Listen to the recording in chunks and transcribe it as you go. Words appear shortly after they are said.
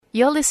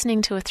You're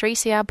listening to a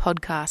 3CR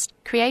podcast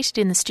created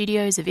in the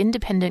studios of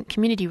independent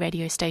community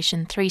radio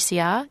station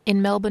 3CR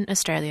in Melbourne,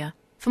 Australia.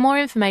 For more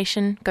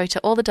information, go to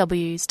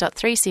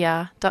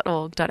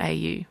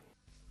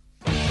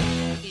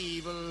allthews.3cr.org.au.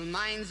 Evil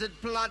minds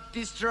that plot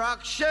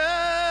destruction,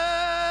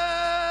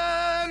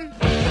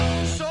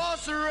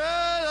 sorcerer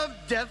of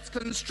death's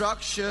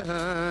construction.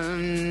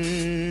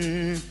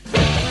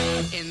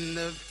 In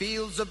the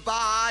fields of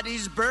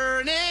bodies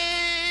burning,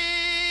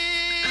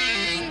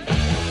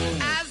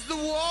 as the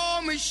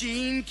war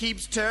machine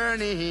keeps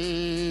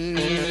turning.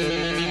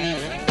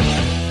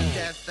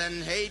 Death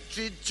and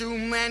hatred to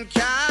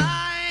mankind,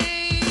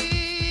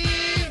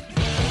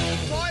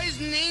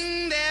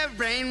 poisoning their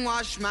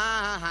brainwashed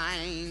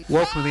mind.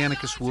 Welcome to the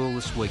Anarchist World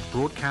This Week,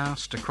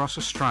 broadcast across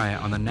Australia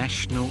on the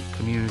National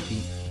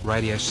Community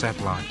Radio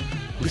Satellite.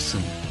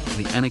 Listen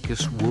to the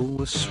Anarchist World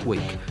This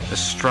Week,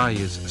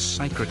 Australia's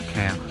sacred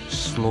cow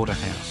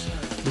slaughterhouse.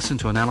 Listen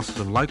to analysis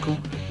of local,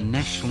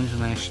 national,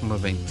 international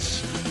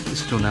events.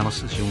 Listen to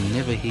analysis you'll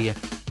never hear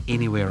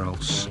anywhere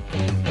else.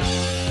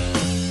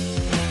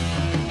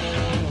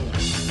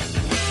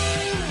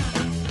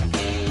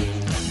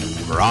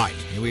 Right,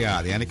 here we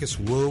are, the Anarchist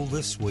World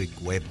This Week.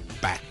 We're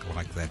back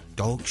like that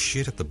dog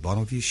shit at the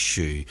bottom of your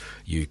shoe.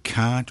 You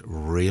can't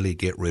really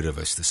get rid of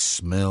us. The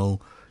smell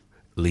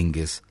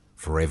lingers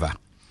forever.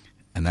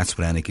 And that's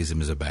what anarchism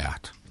is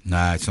about.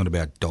 No, it's not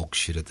about dog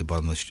shit at the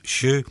bottom of the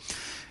shoe.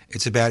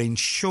 It's about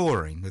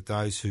ensuring that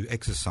those who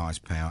exercise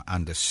power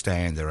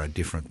understand there are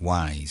different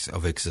ways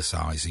of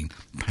exercising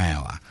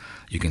power.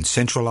 You can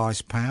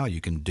centralise power,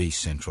 you can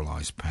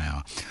decentralise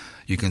power.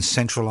 You can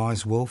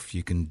centralise wealth,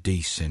 you can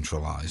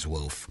decentralise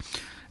wealth.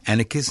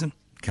 Anarchism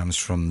comes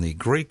from the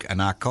Greek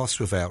anarchos,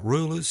 without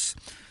rulers.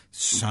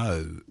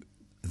 So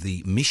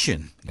the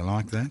mission, you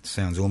like that?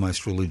 Sounds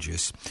almost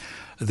religious.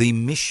 The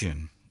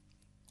mission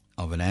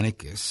of an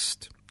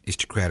anarchist is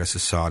to create a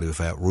society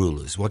without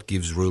rulers. What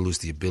gives rulers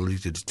the ability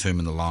to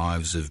determine the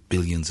lives of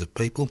billions of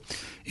people?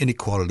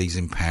 Inequalities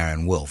in power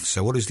and wealth.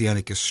 So what is the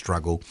anarchist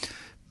struggle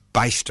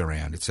based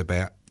around? It's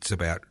about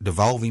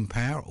devolving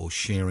power or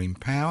sharing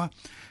power,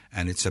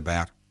 and it's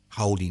about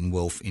holding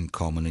wealth in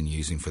common and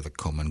using for the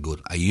common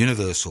good. A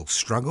universal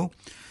struggle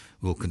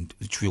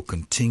which will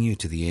continue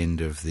to the end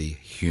of the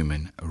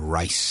human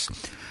race.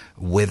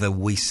 Whether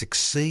we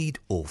succeed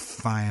or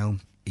fail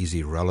is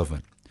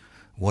irrelevant.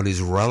 What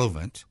is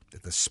relevant,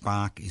 that the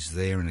spark is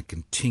there and it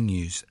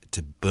continues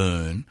to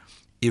burn,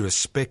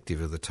 irrespective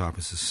of the type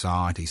of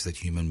societies that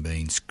human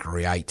beings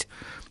create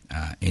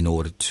in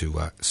order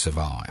to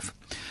survive.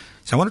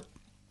 So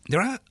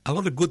there are a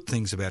lot of good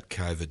things about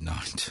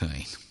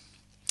COVID-19.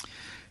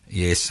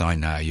 Yes, I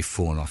know, you've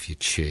fallen off your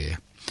chair.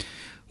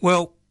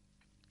 Well,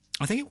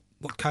 I think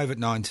what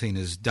COVID-19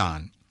 has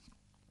done,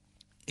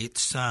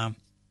 it's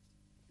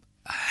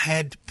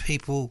had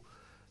people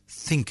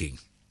thinking.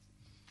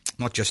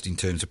 Not just in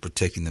terms of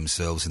protecting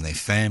themselves and their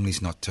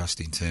families, not just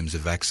in terms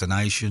of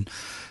vaccination,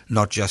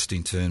 not just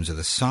in terms of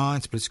the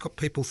science, but it's got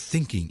people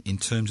thinking in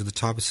terms of the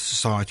type of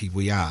society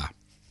we are.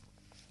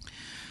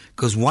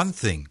 Because one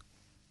thing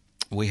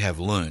we have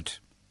learnt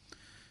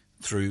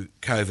through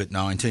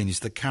COVID-19 is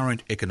the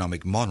current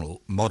economic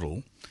model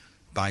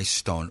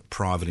based on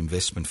private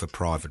investment for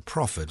private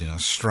profit in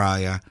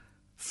Australia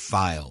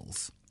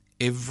fails.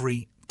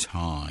 Every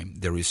time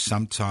there is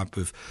some type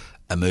of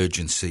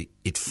emergency,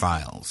 it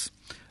fails.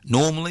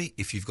 Normally,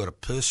 if you've got a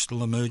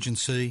personal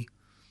emergency,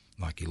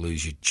 like you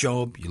lose your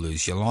job, you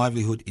lose your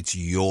livelihood, it's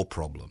your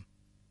problem.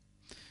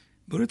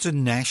 But it's a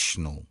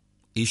national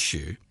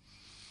issue.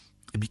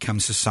 It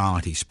becomes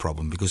society's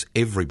problem because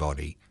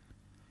everybody,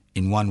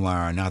 in one way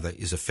or another,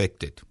 is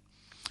affected.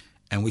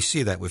 And we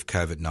see that with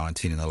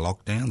COVID-19 and the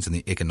lockdowns and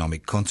the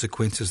economic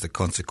consequences, the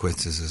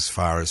consequences as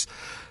far as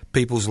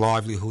people's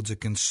livelihoods are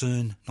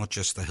concerned, not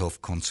just the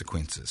health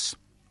consequences.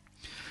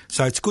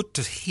 So it's good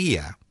to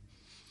hear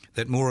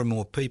that more and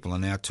more people are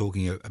now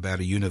talking about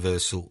a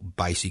universal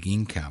basic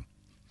income.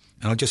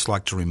 And I'd just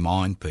like to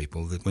remind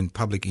people that when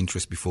public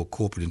interest before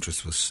corporate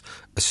interest was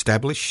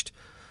established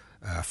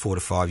 4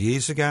 to 5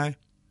 years ago,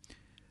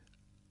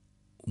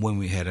 when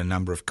we had a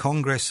number of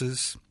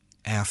congresses,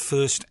 our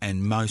first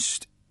and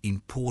most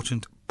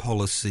important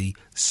policy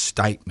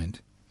statement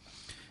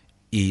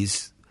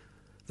is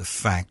the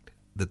fact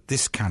that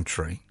this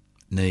country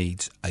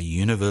needs a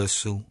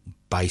universal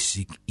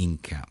basic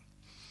income.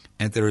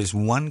 And there is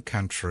one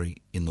country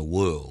in the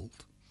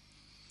world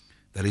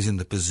that is in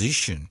the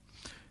position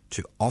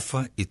to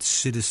offer its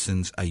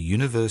citizens a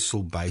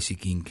universal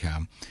basic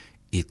income.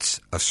 It's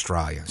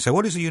Australia. So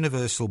what is a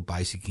universal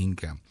basic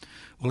income?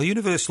 Well, a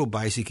universal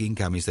basic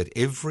income is that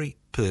every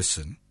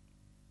person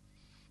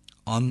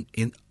on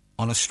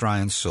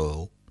Australian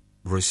soil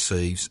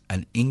receives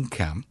an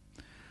income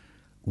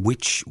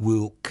which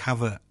will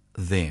cover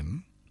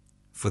them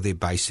for their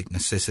basic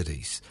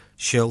necessities: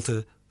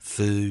 shelter,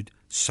 food,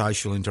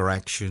 social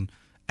interaction,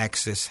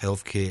 access,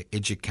 healthcare,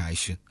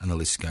 education, and the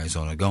list goes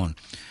on and on.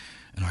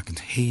 And I can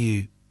hear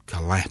you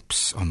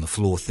collapse on the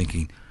floor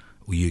thinking,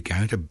 well, you're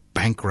going to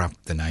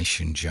bankrupt the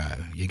nation,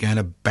 Joe. You're going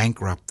to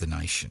bankrupt the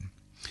nation.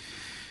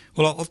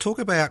 Well, I'll talk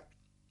about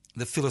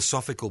the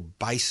philosophical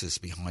basis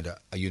behind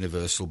a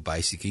universal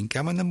basic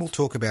income, and then we'll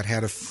talk about how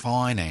to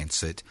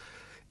finance it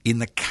in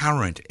the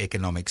current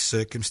economic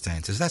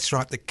circumstances. That's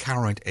right, the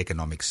current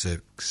economic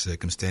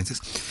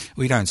circumstances.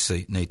 We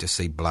don't need to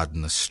see blood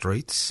in the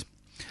streets.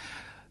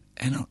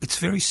 And it's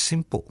very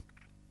simple.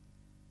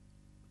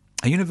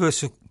 A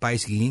universal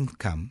basic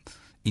income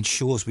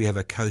ensures we have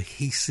a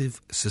cohesive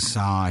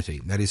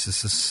society. That is, a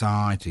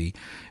society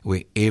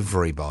where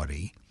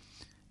everybody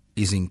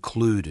is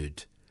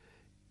included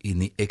in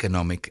the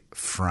economic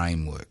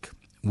framework,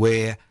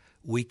 where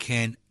we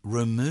can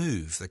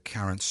remove the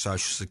current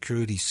social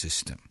security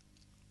system.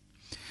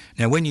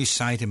 Now, when you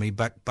say to me,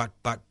 but,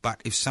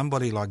 if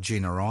somebody like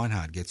Gina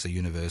Rinehart gets a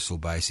universal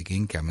basic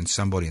income and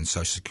somebody in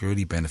social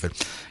security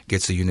benefit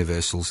gets a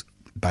universal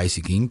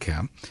basic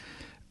income,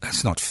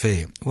 that's not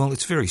fair. Well,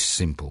 it's very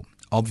simple.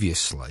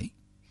 Obviously,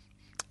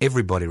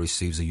 everybody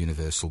receives a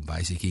universal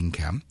basic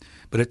income,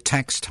 but at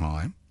tax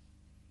time,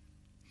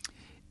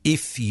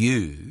 if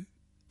you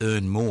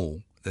earn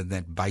more than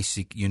that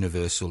basic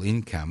universal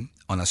income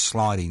on a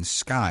sliding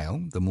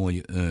scale, the more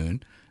you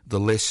earn, the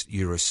less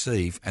you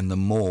receive, and the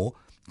more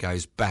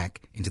goes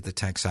back into the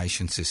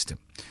taxation system.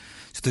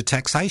 So the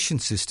taxation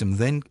system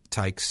then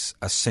takes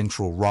a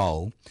central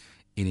role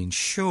in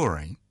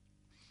ensuring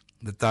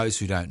that those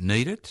who don't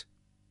need it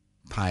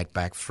pay it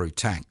back through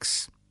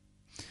tax.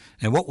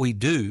 Now, what we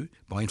do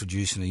by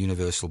introducing a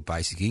universal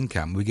basic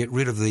income, we get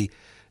rid of the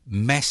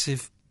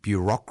massive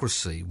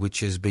bureaucracy which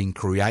has been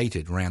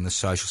created around the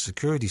social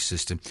security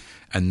system,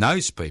 and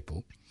those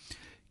people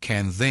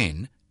can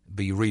then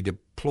be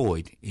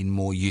redeployed in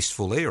more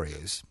useful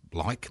areas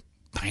like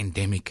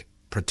pandemic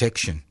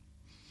protection.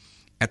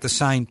 At the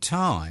same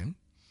time,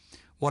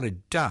 what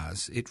it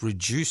does, it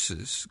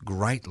reduces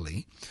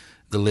greatly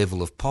the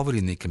level of poverty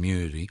in the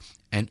community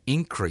and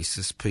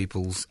increases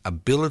people's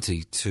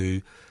ability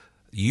to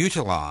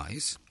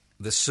utilise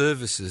the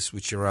services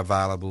which are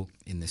available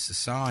in this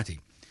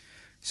society.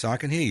 So I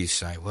can hear you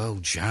say, well,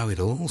 Joe, it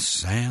all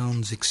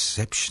sounds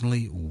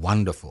exceptionally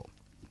wonderful.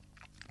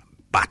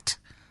 But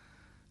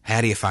how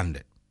do you fund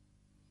it?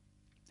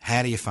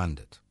 How do you fund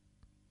it?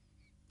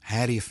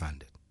 How do you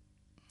fund it?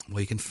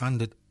 Well, you can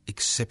fund it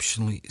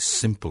exceptionally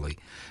simply,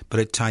 but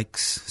it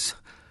takes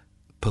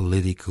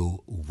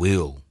political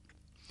will.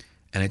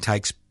 And it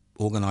takes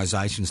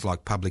organisations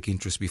like Public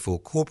Interest Before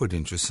Corporate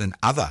Interests and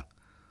other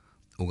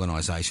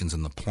organisations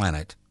on the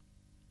planet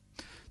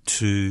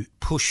to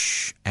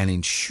push and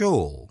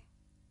ensure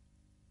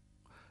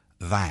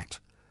that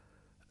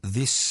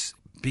this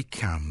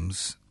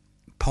becomes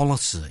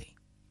policy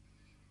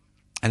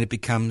and it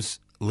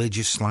becomes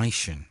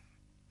legislation.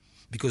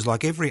 Because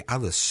like every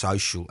other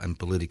social and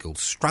political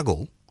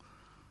struggle,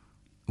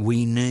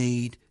 we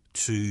need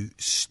to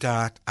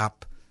start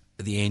up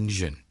the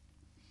engine.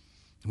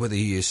 Whether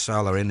you use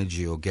solar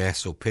energy or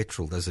gas or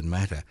petrol doesn't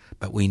matter,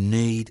 but we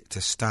need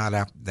to start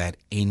up that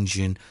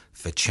engine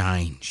for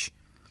change.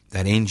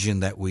 That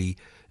engine that we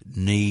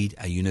need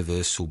a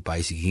universal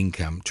basic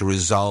income to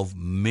resolve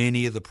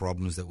many of the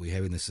problems that we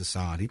have in the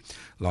society,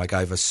 like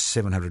over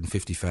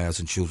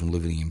 750,000 children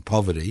living in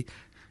poverty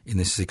in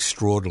this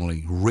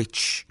extraordinarily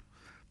rich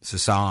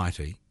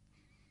society,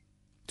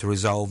 to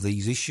resolve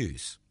these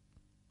issues.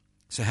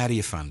 So how do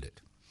you fund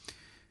it?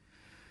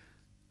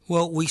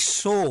 Well, we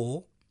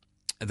saw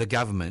the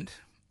government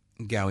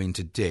go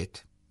into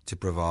debt to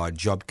provide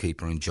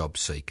JobKeeper and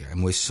JobSeeker,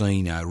 and we're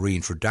seeing a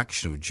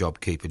reintroduction of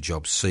JobKeeper,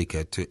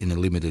 JobSeeker in a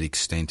limited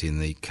extent in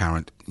the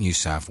current New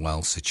South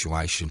Wales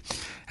situation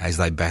as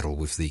they battle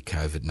with the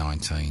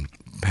COVID-19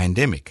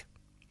 pandemic.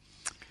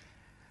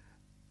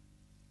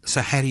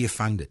 So how do you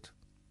fund it?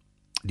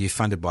 Do you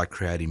fund it by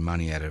creating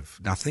money out of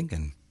nothing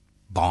and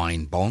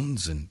buying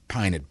bonds and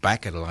paying it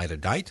back at a later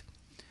date?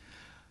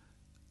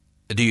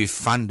 Do you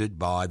fund it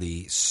by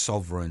the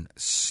sovereign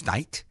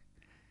state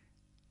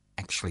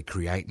actually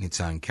creating its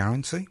own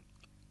currency,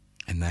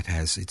 and that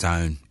has its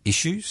own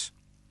issues?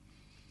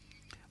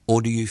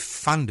 Or do you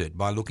fund it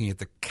by looking at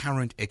the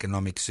current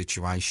economic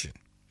situation?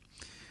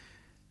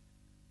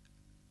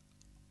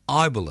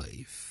 I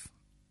belief's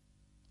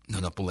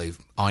nothing.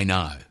 I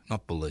know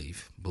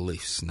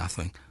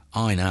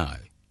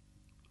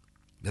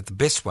that the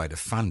best way to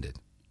fund it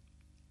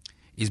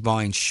is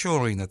by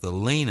ensuring that the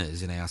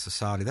leaners in our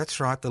society, that's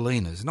right, the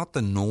leaners, not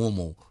the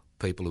normal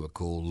people who are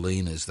called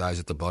leaners, those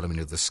at the bottom end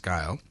of the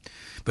scale,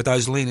 but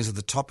those leaners at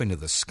the top end of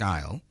the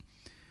scale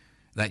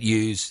that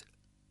use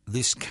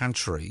this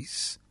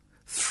country's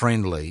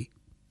friendly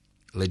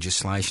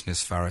legislation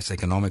as far as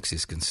economics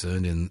is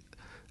concerned, and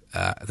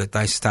that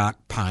they start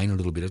paying a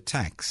little bit of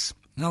tax.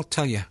 And I'll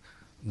tell you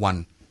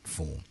one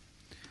form.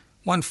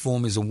 One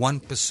form is a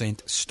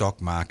 1%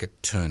 stock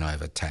market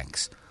turnover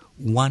tax.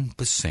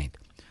 1%.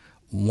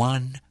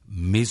 1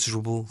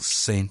 miserable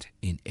cent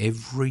in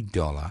every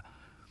dollar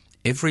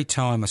every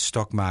time a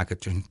stock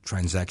market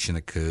transaction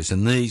occurs.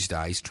 And these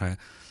days,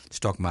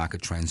 stock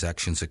market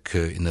transactions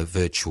occur in the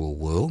virtual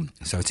world,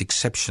 so it's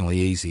exceptionally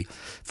easy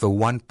for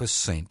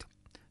 1%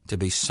 to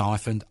be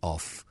siphoned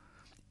off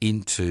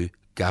into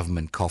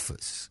government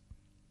coffers.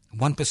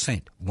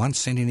 1%, 1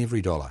 cent in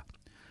every dollar.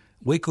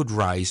 We could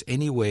raise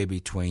anywhere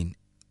between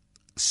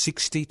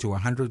 $60 to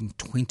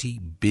 $120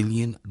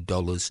 billion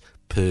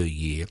per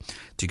year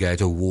to go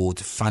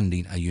towards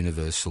funding a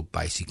universal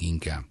basic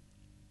income.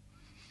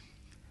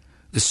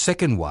 The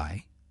second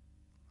way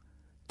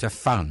to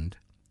fund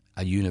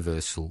a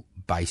universal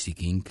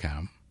basic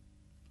income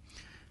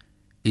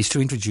is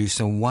to introduce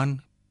a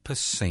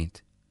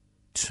 1%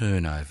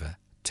 turnover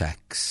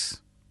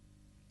tax.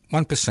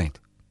 1%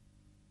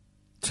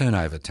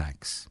 turnover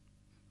tax.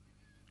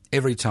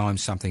 Every time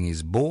something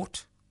is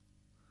bought,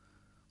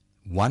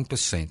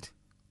 1%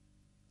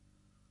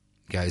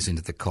 goes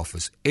into the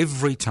coffers.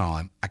 Every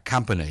time a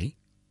company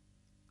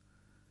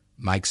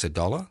makes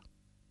 $1,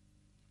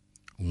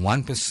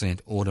 1%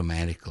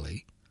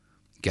 automatically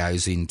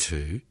goes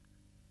into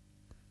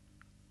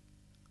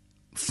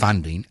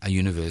funding a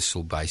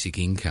universal basic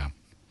income.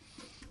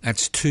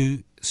 That's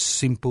two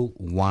simple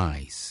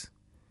ways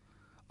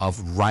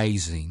of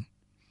raising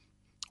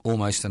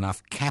almost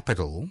enough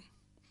capital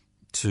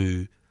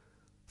to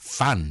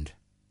fund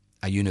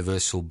a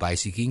universal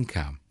basic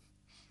income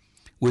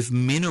with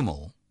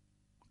minimal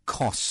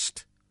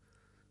cost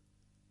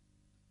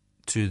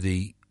to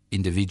the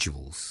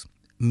individuals.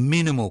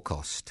 Minimal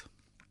cost.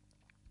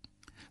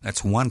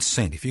 That's 1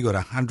 cent. If you got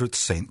 100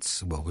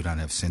 cents, well, we don't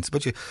have cents,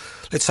 but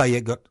let's say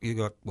you got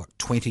what,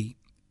 20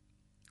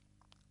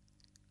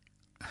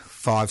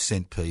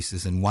 5-cent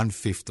pieces, and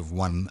 1/5 of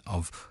one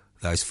of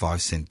those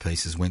 5-cent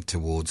pieces went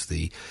towards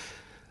the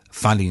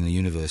funding the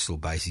universal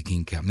basic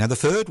income. Now, the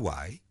third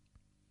way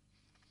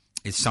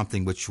is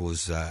something which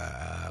was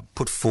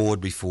put forward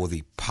before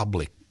the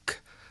public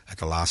at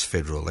the last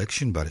federal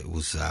election, but it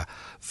was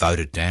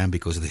voted down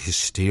because of the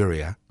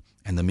hysteria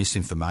and the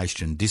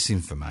misinformation and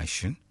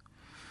disinformation,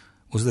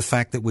 was the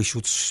fact that we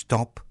should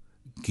stop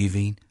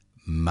giving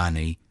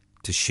money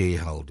to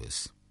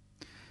shareholders.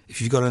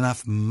 If you've got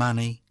enough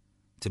money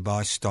to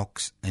buy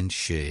stocks and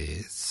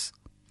shares,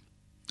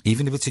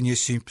 even if it's in your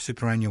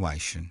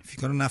superannuation, if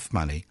you've got enough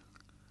money,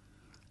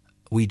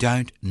 we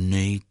don't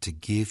need to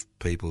give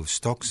people with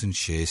stocks and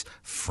shares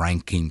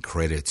franking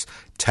credits,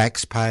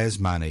 taxpayers'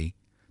 money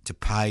to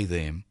pay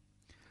them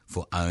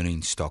for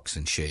owning stocks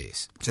and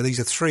shares. So these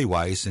are three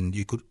ways, and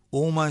you could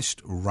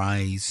almost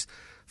raise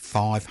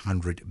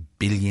 $500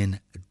 billion,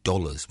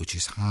 which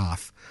is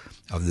half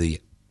of the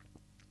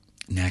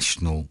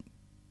national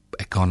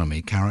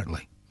economy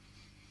currently.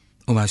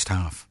 Almost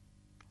half.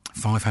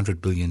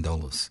 $500 billion.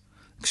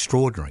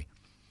 Extraordinary.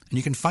 And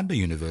you can fund a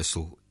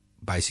universal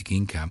basic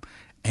income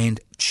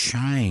and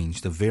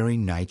change the very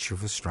nature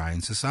of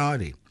Australian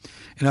society.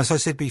 And as I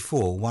said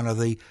before, one of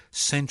the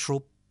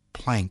central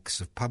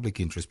planks of public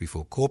interest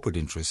before corporate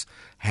interest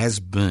has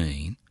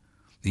been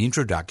the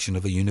introduction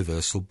of a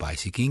universal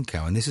basic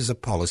income. And this is a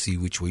policy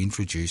which we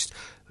introduced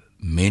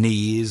many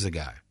years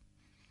ago.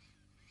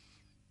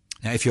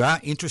 Now, if you are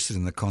interested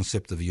in the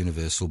concept of a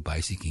universal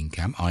basic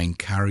income, I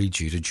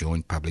encourage you to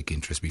join public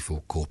interest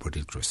before corporate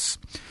interests.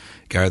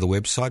 Go to the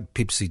website,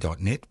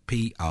 pibci.net,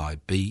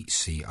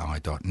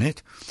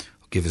 pibci.net.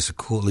 Give us a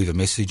call, leave a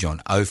message on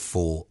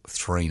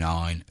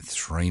 0439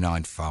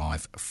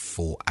 395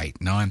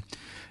 489.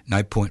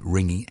 No point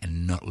ringing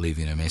and not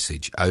leaving a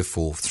message.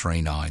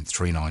 0439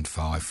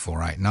 395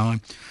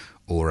 489,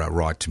 or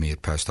write to me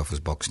at Post Office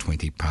Box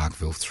 20,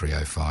 Parkville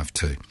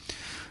 3052.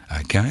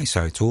 Okay,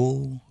 so it's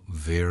all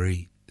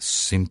very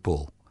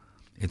simple.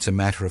 It's a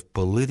matter of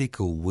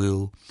political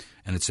will,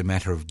 and it's a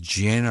matter of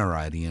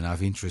generating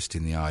enough interest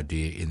in the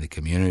idea in the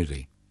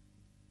community.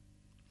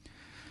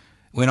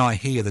 When I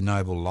hear the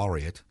Nobel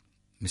laureate,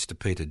 Mr.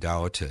 Peter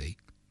Doherty,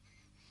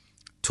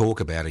 talk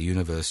about a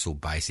universal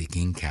basic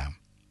income,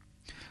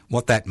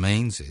 what that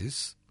means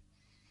is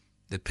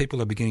that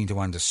people are beginning to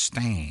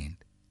understand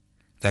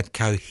that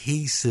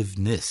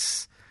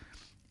cohesiveness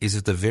is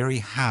at the very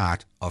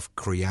heart of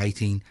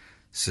creating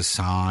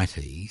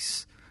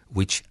societies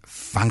which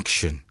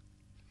function.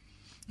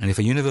 And if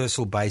a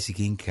universal basic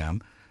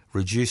income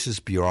reduces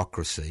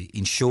bureaucracy,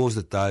 ensures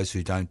that those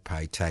who don't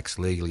pay tax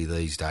legally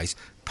these days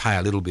pay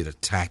a little bit of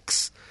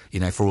tax,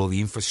 for all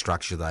the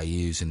infrastructure they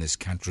use in this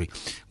country,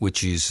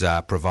 which is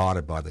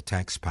provided by the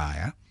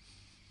taxpayer,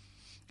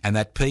 and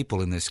that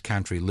people in this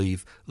country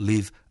live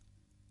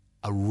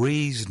a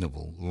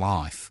reasonable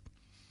life,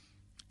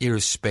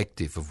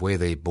 irrespective of where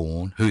they're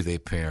born, who their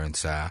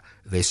parents are,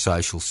 their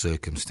social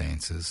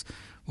circumstances,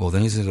 well,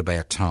 then isn't it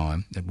about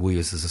time that we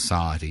as a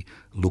society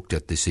looked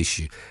at this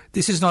issue?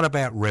 This is not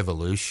about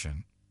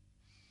revolution.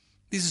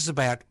 This is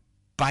about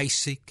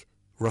basic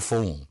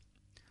reform.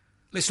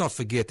 Let's not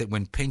forget that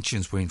when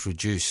pensions were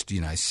introduced,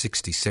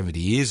 60, 70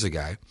 years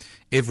ago,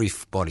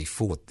 everybody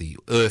thought the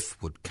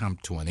earth would come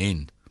to an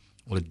end.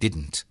 Well, it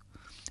didn't.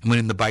 And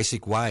when the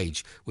basic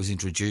wage was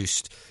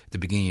introduced at the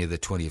beginning of the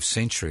 20th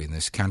century in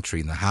this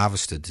country, in the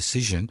Harvester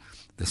decision,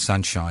 the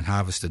Sunshine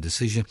Harvester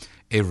decision,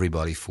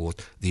 everybody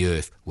thought the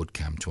earth would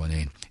come to an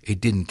end.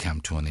 It didn't come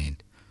to an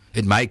end.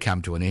 It may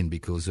come to an end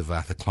because of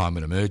the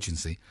climate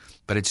emergency,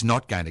 but it's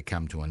not going to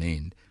come to an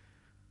end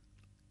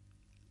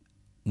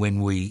when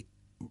we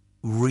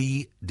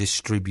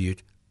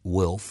redistribute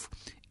wealth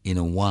in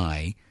a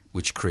way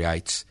which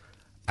creates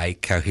a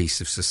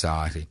cohesive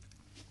society.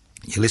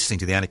 You're listening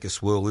to the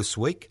Anarchist World This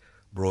Week,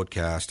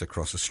 broadcast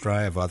across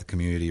Australia via the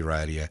Community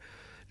Radio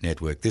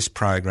Network. This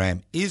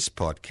program is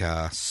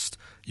podcast.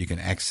 You can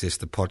access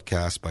the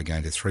podcast by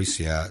going to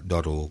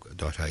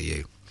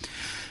 3cr.org.au.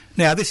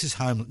 Now, this is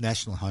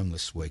National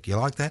Homeless Week. You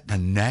like that? A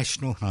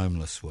National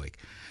Homeless Week.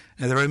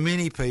 Now, there are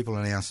many people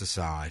in our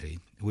society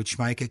which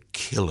make a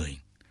killing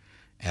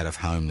out of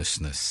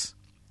homelessness.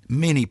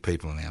 Many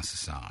people in our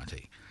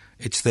society.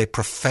 It's their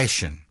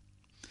profession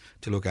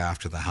to look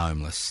after the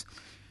homeless.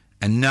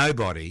 And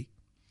nobody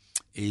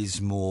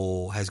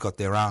has got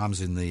their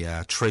arms in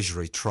the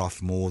treasury trough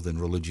more than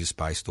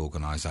religious-based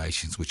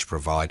organisations which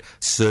provide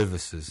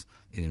services,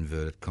 in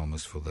inverted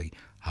commas, for the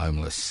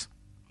homeless.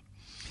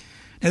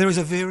 Now, there is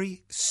a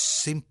very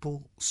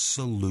simple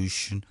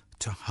solution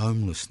to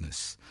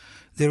homelessness.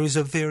 There is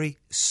a very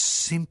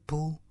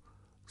simple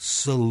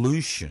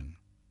solution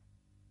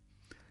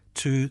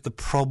to the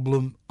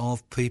problem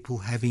of people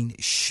having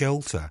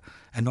shelter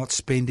and not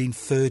spending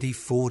 30,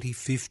 40,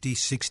 50,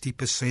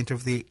 60%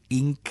 of their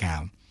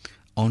income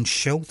on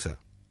shelter.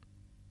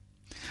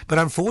 But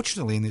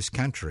unfortunately in this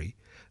country,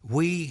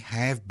 we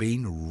have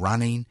been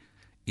running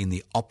in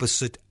the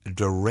opposite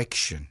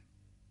direction.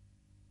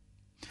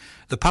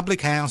 The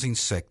public housing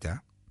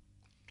sector,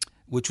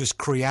 which was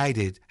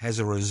created as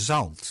a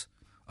result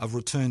of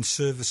returned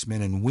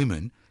servicemen and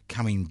women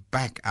coming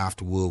back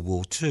after World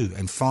War II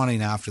and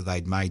finding after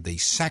they'd made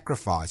these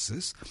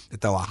sacrifices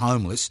that they were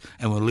homeless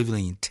and were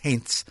living in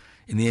tents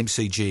in the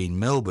MCG in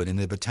Melbourne in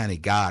the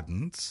Botanic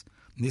Gardens.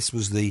 And this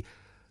was the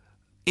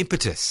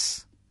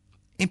impetus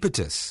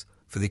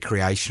for the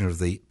creation of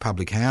the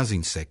public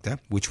housing sector,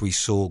 which we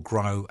saw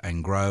grow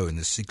and grow in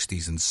the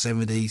 60s and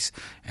 70s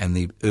and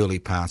the early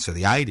parts of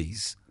the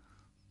 80s.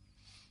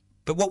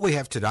 But what we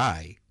have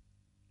today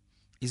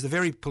is the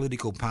very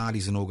political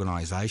parties and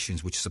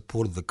organisations which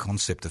supported the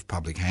concept of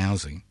public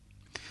housing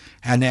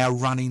are now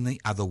running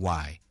the other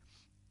way.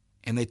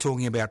 And they're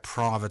talking about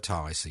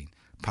privatising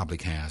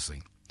public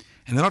housing.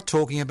 And they're not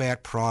talking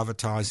about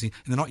privatising,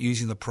 and they're not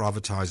using the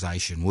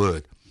privatisation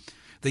word.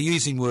 They're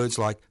using words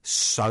like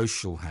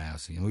social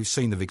housing. And we've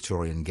seen the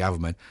Victorian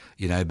government,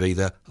 be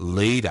the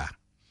leader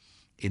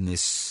in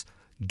this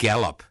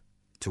gallop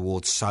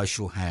towards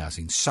social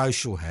housing,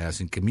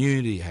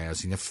 community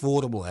housing,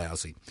 affordable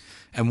housing.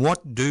 And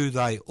what do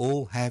they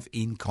all have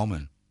in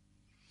common?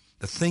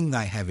 The thing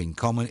they have in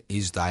common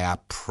is they are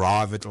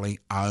privately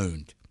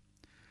owned,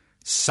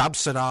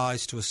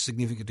 subsidised to a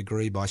significant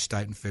degree by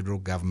state and federal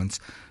governments,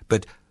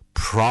 but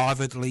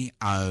privately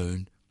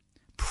owned,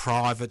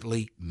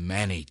 privately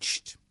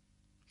managed.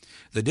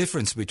 The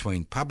difference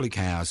between public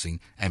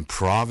housing and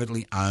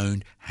privately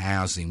owned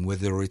housing,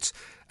 whether it's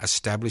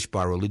established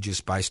by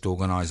religious-based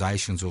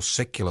organisations or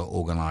secular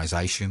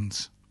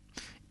organisations,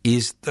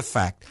 is the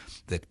fact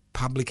that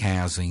public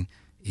housing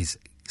is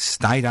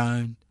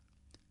state-owned,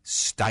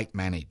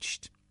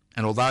 state-managed.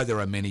 And although there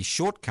are many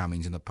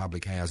shortcomings in the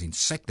public housing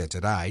sector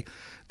today,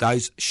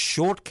 those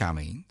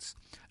shortcomings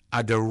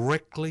are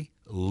directly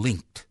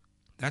linked.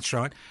 That's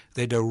right,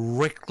 they're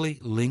directly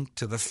linked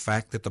to the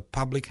fact that the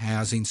public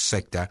housing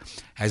sector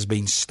has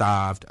been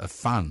starved of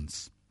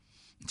funds.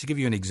 To give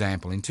you an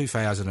example, in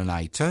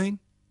 2018,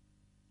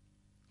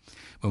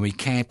 when we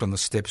camped on the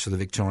steps of the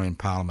Victorian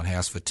Parliament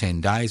House for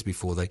 10 days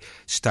before the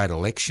state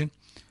election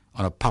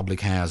on a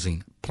public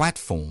housing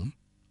platform,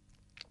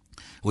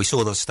 we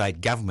saw the state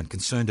government,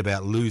 concerned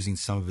about losing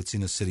some of its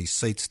inner city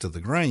seats to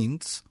the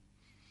Greens,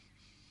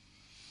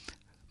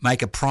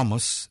 make a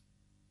promise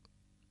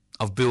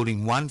of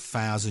building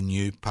 1,000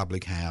 new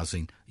public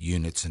housing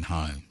units and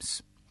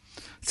homes.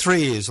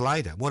 3 years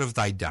later, what have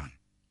they done?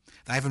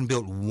 They haven't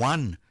built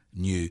one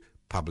new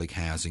public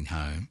housing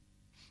home.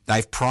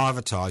 They've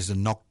privatised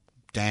and knocked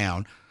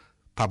down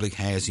public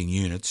housing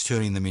units,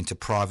 turning them into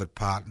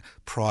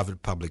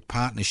private-public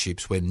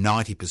partnerships where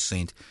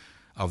 90%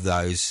 of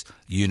those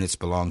units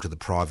belong to the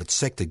private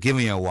sector,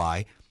 giving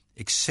away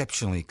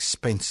exceptionally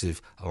expensive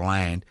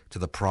land to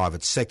the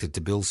private sector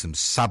to build some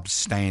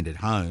substandard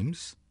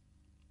homes.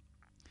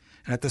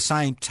 And at the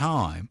same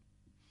time,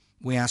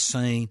 we are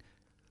seeing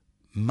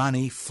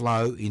money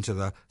flow into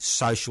the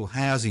social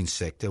housing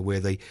sector where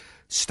the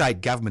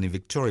state government in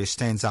Victoria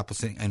stands up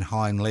and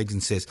hind legs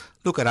and says,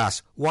 look at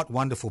us, what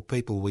wonderful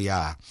people we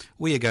are.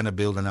 We are going to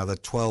build another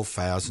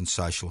 12,000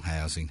 social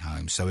housing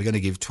homes. So we're going to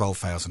give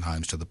 12,000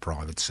 homes to the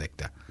private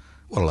sector.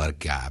 What a load of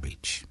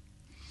garbage.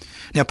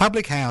 Now,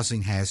 public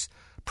housing has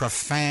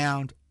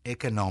profound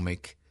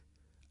economic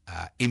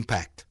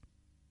impact.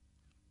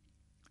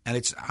 And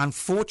it's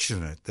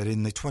unfortunate that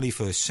in the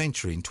 21st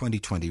century, in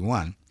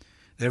 2021,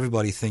 that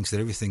everybody thinks that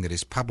everything that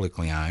is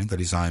publicly owned,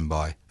 that is owned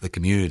by the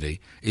community,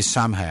 is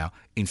somehow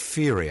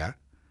inferior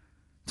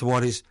to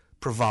what is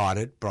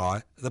provided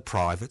by the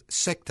private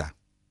sector.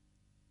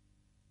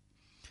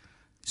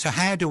 So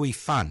how do we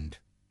fund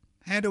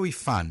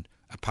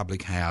a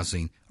public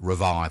housing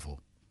revival?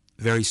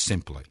 Very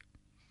simply,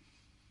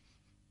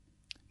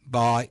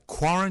 by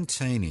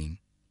quarantining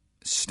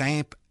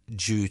stamp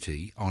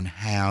duty on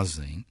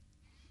housing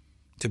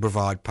to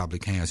provide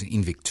public housing.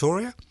 In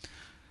Victoria,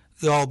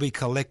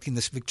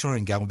 the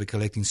Victorian government will be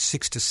collecting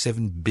 $6 to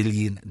 $7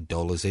 billion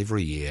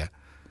every year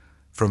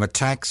from a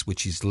tax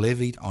which is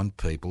levied on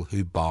people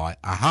who buy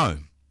a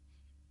home.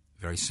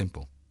 Very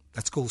simple.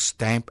 That's called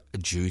stamp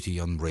duty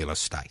on real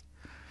estate.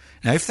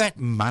 Now, if that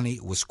money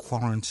was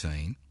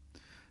quarantined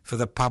for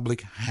the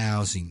public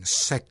housing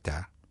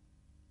sector,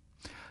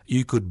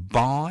 you could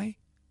buy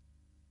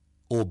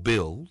or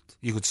build,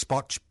 you could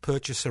spot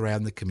purchase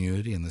around the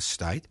community and the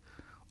state,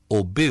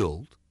 or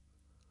build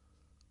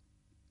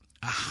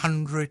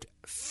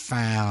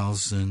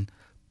 100,000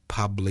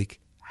 public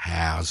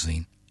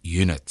housing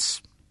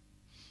units.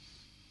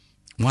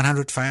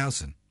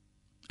 100,000.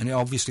 And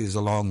obviously there's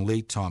a long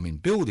lead time in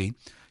building.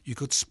 You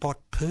could spot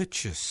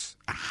purchase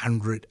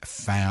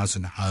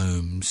 100,000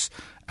 homes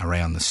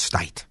around the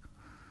state.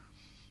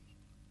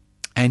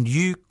 And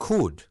you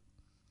could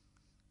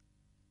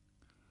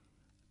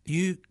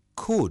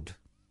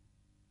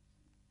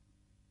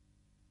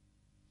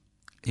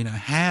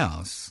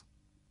house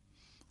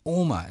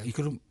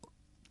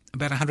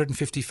about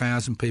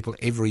 150,000 people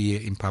every year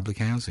in public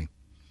housing.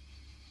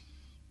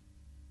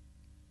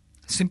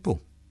 Simple.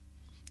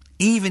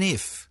 Even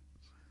if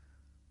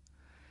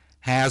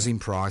housing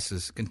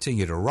prices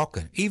continue to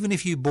rocket, even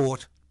if you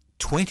bought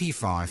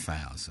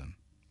 25,000,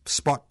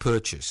 spot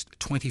purchased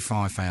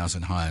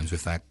 25,000 homes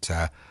with that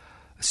 $6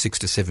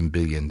 to $7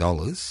 billion,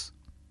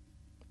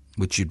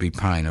 which you'd be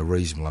paying a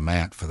reasonable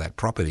amount for that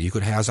property, you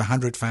could house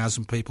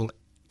 100,000 people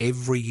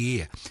every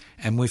year.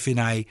 And within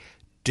a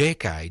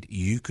decade,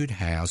 you could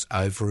house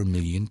over 1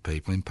 million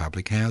people in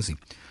public housing.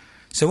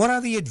 So what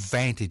are the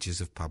advantages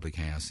of public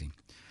housing?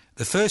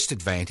 The first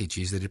advantage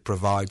is that it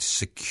provides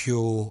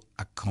secure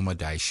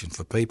accommodation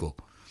for people.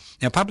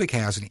 Now, public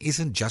housing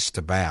isn't just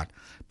about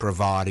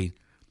providing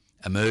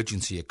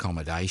emergency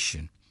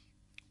accommodation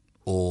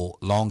or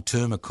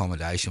long-term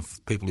accommodation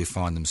for people who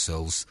find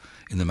themselves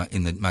in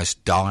the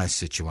most dire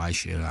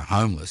situation and are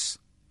homeless.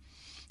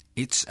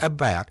 It's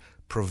about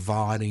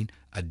providing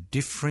a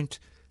different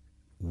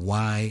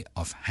way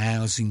of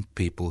housing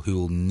people who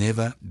will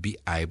never be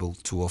able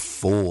to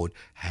afford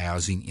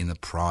housing in the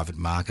private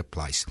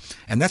marketplace.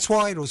 And that's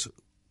why it was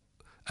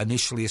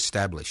initially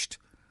established.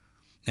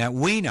 Now,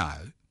 we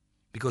know,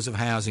 because of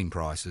housing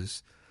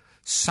prices,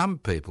 some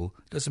people,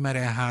 doesn't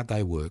matter how hard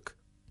they work,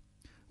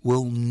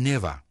 will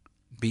never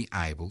be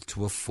able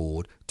to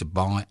afford to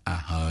buy a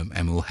home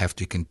and will have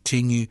to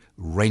continue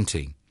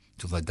renting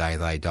till the day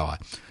they die.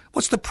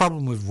 What's the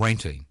problem with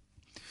renting?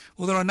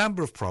 Well, there are a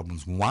number of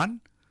problems. One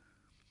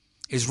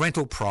is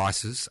rental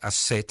prices are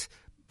set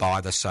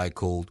by the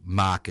so-called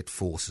market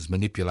forces,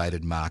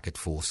 manipulated market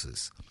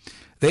forces.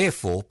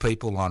 Therefore,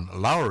 people on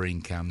lower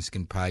incomes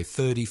can pay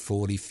 30,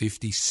 40,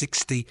 50,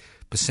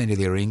 60% of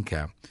their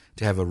income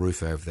to have a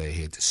roof over their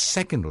heads.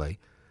 Secondly,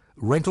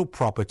 rental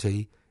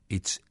property,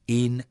 it's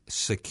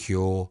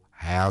insecure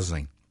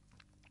housing.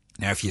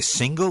 Now, if you're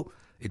single,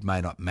 it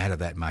may not matter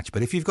that much,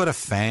 but if you've got a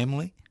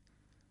family,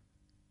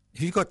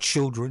 if you've got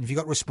children, if you've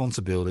got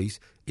responsibilities,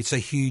 it's a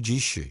huge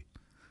issue.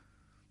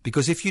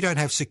 Because if you don't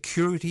have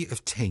security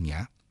of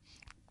tenure,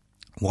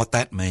 what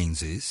that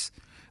means is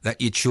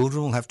that your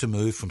children will have to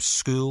move from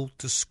school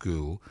to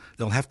school.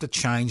 They'll have to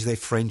change their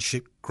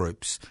friendship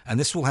groups. And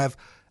this will have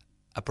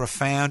a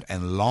profound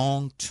and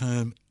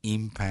long-term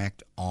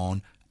impact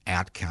on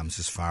outcomes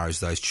as far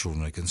as those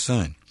children are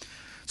concerned.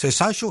 So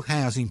social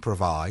housing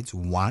provides,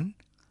 one,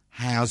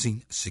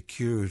 housing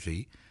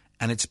security,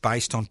 and it's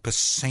based on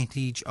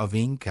percentage of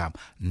income,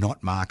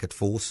 not market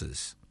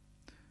forces.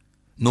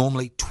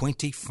 Normally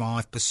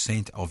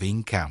 25% of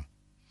income.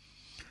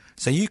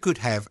 So you could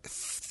have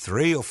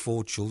 3 or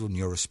 4 children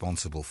you're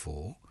responsible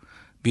for,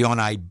 be on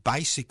a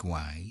basic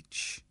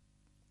wage,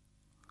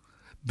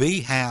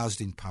 be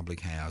housed in public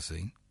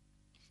housing,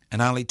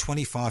 and only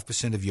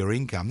 25% of your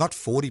income, not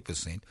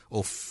 40%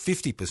 or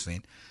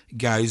 50%,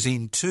 goes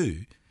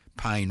into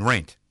paying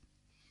rent.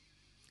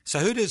 So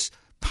who does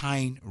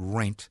paying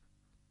rent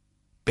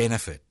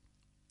benefit?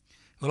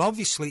 Well,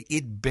 obviously,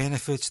 it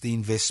benefits the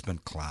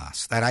investment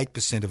class, that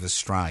 8% of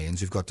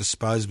Australians who've got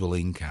disposable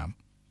income,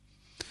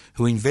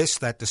 who invest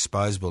that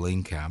disposable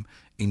income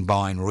in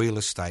buying real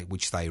estate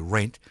which they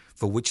rent,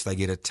 for which they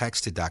get a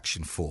tax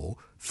deduction for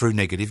through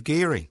negative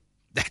gearing.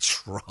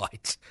 That's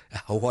right.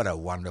 What a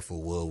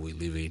wonderful world we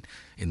live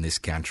in this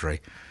country.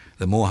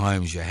 The more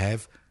homes you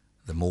have,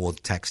 the more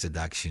tax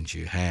deductions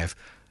you have.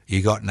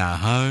 You got no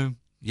home,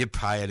 you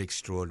pay an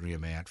extraordinary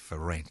amount for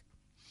rent.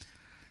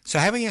 So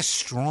having a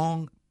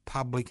strong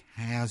public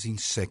housing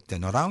sector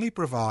not only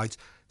provides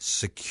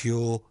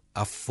secure,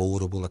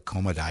 affordable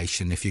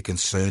accommodation if you're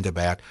concerned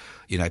about,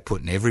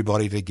 putting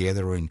everybody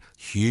together in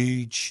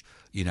huge,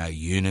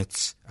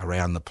 units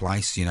around the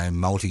place,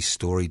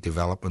 multi-storey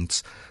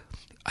developments.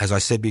 As I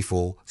said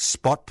before,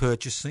 spot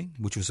purchasing,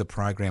 which was a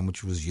program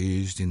which was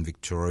used in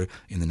Victoria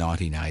in the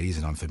 1980s,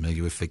 and I'm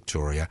familiar with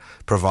Victoria,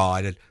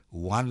 provided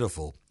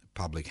wonderful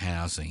public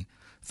housing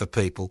for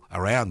people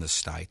around the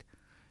state.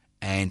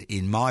 And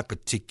in my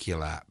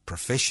particular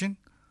profession,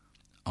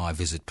 I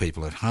visit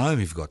people at home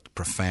who've got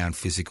profound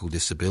physical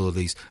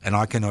disabilities, and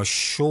I can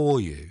assure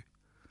you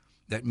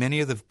that many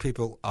of the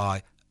people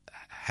I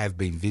have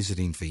been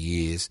visiting for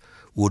years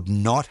would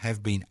not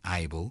have been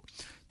able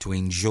to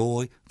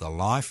enjoy the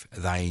life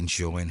they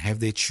enjoy and have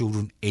their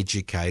children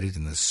educated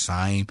in the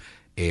same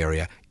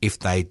area if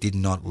they did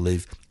not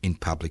live in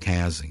public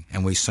housing.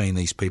 And we've seen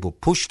these people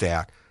pushed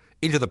out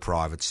into the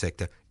private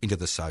sector, into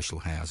the social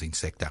housing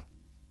sector.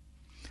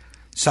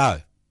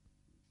 So,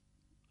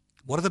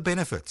 what are the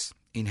benefits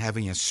in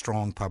having a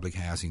strong public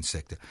housing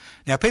sector?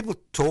 Now, people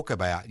talk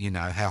about,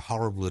 how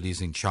horrible it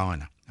is in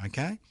China,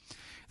 okay?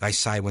 They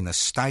say when the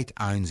state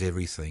owns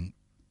everything,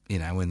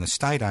 when the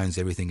state owns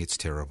everything, it's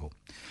terrible.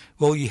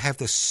 Well, you have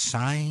the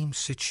same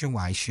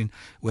situation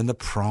when the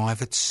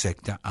private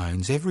sector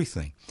owns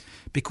everything,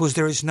 because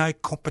there is no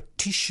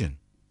competition.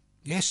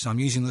 Yes, I'm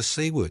using the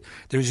C word.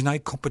 There is no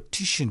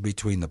competition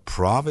between the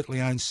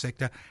privately owned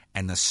sector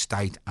and the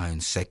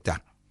state-owned sector.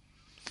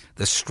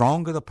 The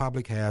stronger the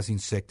public housing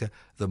sector,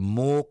 the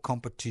more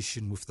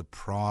competition with the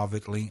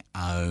privately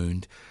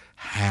owned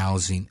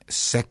housing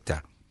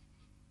sector.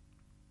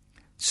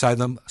 So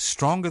the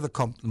stronger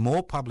the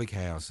more public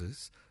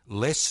houses,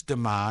 less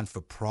demand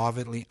for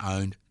privately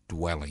owned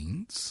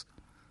dwellings,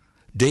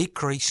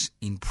 decrease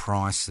in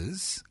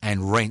prices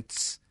and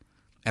rents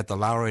at the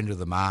lower end of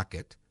the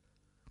market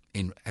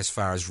as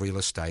far as real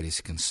estate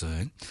is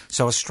concerned.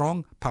 So a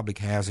strong public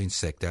housing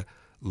sector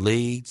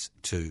leads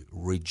to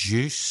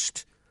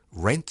reduced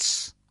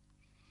rents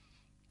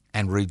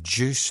and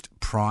reduced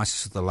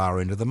prices at the lower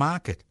end of the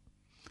market,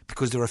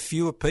 because there are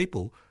fewer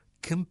people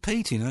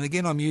competing. And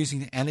again, I'm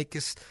using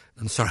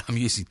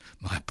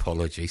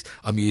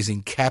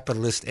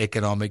capitalist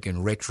economic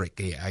and rhetoric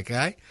here,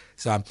 okay?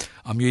 So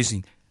I'm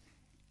using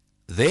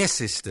their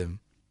system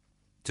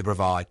to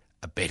provide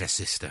a better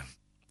system.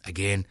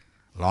 Again,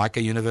 like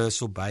a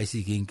universal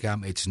basic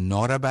income, it's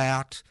not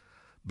about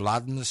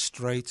blood in the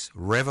streets,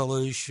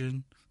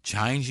 revolution,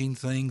 changing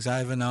things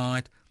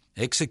overnight,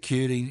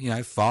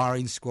 executing,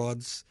 firing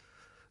squads,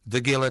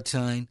 the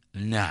guillotine.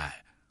 No.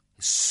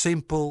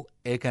 Simple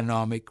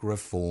economic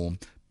reform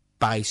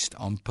based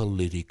on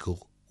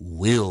political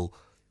will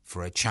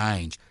for a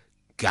change.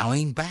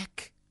 Going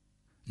back,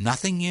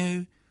 nothing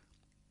new,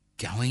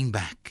 going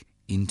back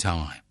in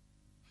time.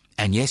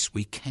 And yes,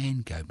 we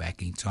can go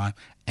back in time,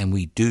 and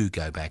we do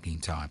go back in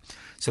time.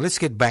 So let's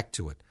get back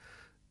to it.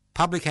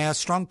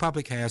 Strong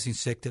public housing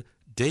sector,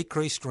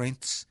 decreased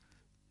rents,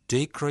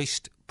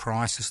 decreased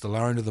prices at the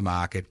lower end of the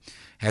market,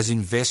 as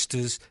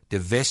investors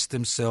divest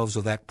themselves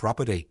of that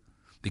property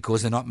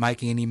because they're not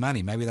making any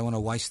money. Maybe they want to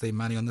waste their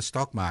money on the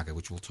stock market,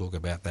 which we'll talk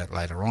about that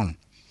later on,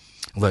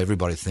 although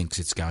everybody thinks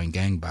it's going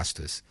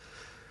gangbusters.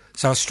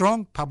 So a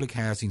strong public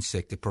housing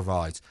sector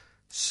provides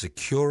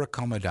secure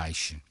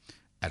accommodation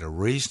at a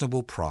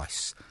reasonable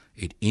price.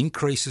 It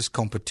increases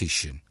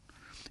competition.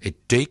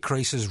 It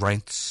decreases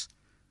rents.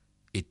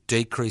 It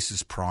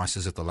decreases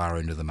prices at the lower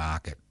end of the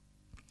market.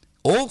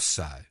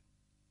 Also,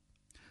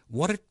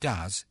 what it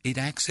does, it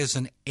acts as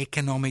an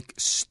economic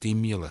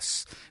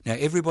stimulus. Now,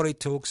 everybody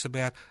talks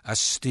about a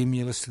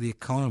stimulus to the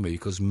economy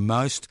because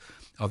most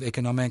of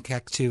economic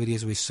activity,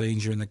 as we've seen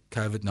during the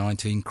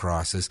COVID-19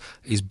 crisis,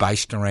 is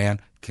based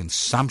around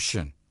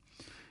consumption.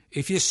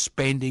 If you're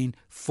spending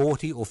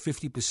 40 or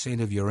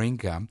 50% of your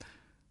income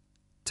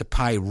to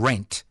pay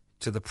rent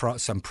to the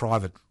private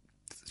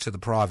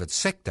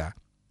sector,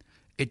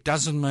 it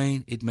doesn't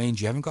mean it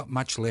means you haven't got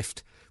much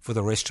left for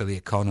the rest of the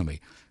economy,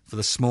 for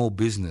the small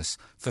business,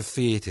 for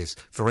theatres,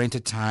 for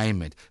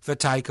entertainment, for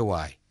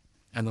takeaway,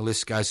 and the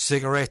list goes,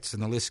 cigarettes,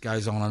 and the list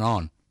goes on and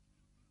on.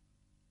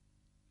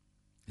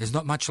 There's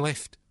not much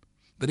left.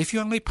 But if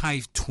you only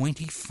pay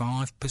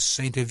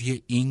 25% of your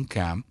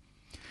income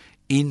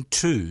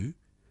into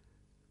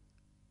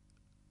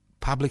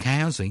public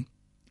housing,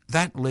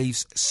 that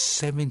leaves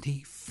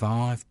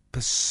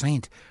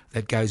 75%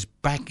 that goes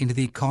back into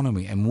the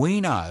economy. And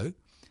we know,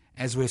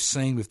 as we've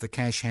seen with the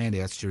cash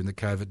handouts during the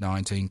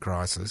COVID-19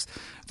 crisis,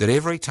 that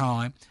every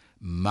time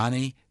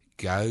money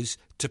goes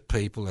to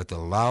people at the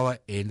lower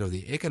end of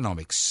the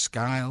economic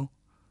scale,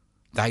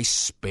 they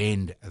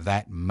spend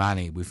that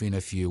money within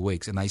a few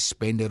weeks, and they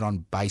spend it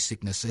on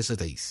basic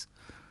necessities.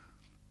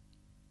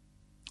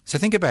 So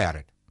think about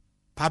it.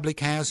 Public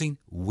housing,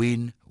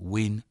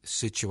 win-win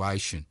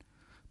situation.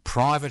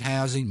 Private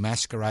housing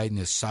masquerading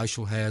as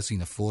social housing,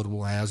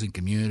 affordable housing,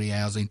 community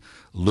housing,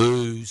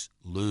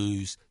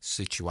 lose-lose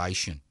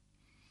situation.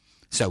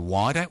 So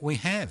why don't we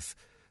have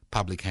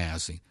public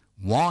housing?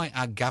 Why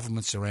are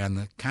governments around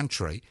the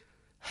country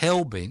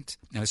hell-bent,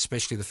 and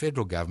especially the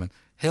federal government,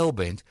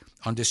 hell-bent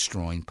on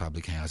destroying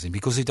public housing?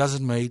 Because it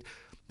doesn't meet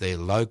their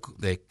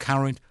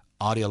current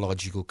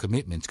ideological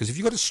commitments. Because if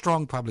you've got a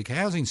strong public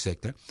housing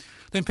sector,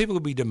 then people will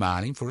be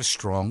demanding for a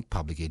strong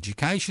public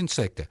education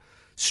sector,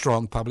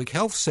 strong public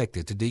health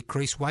sector to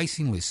decrease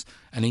waiting lists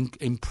and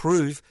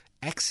improve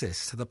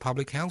access to the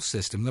public health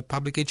system, the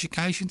public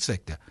education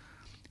sector.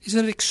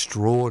 Isn't it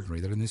extraordinary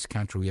that in this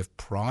country we have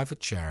private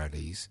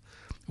charities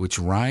which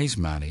raise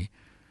money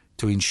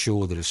to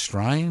ensure that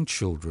Australian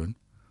children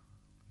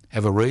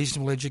have a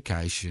reasonable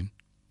education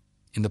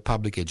in the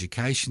public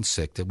education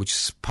sector, which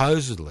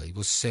supposedly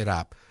was set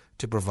up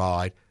to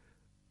provide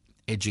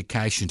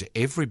education to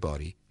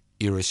everybody,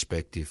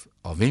 irrespective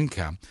of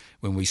income,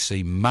 when we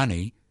see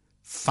money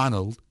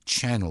funneled,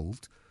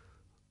 channelled,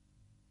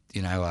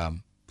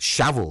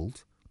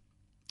 shoveled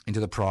into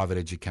the private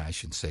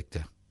education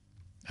sector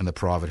and the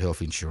private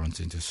health insurance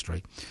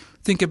industry.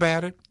 Think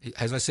about it.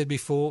 As I said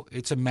before,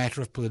 it's a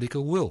matter of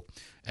political will.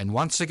 And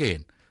once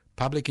again,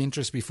 public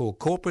interest before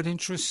corporate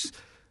interests.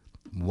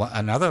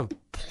 Another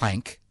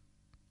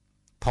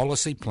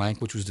policy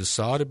plank, which was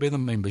decided by the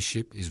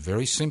membership, is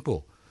very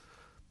simple.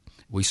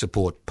 We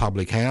support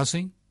public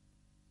housing,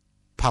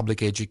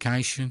 public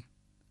education,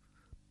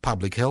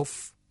 public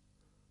health,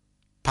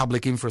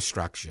 public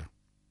infrastructure.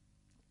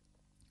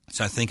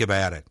 So think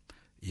about it.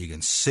 You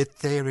can sit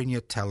there in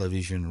your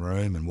television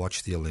room and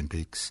watch the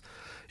Olympics.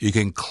 You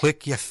can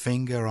click your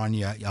finger on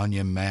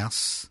your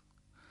mouse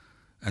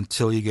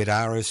until you get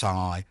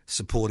RSI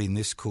supporting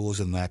this cause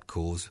and that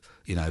cause,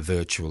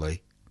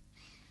 virtually.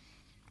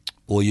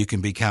 Or you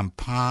can become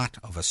part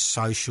of a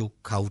social,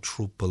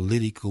 cultural,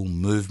 political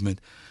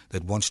movement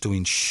that wants to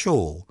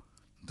ensure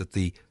that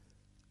the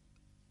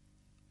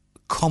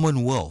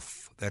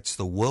commonwealth, that's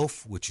the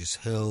wealth which is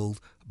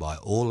held by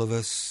all of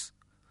us,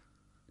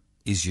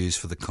 is used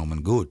for the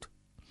common good.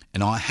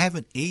 And I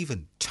haven't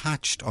even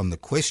touched on the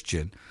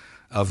question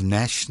of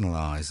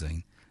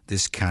nationalising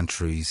this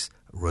country's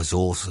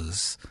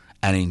resources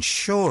and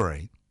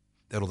ensuring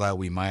that although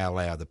we may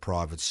allow the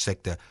private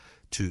sector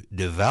to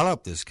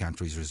develop this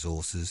country's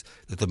resources,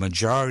 that the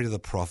majority of the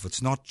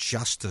profits, not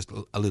just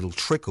a little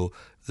trickle,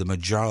 the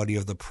majority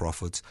of the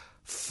profits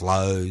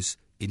flows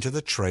into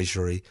the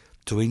Treasury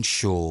to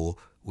ensure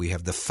we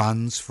have the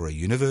funds for a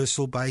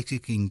universal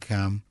basic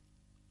income,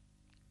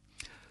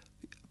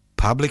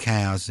 public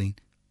housing,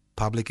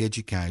 public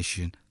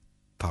education,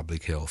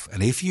 public health.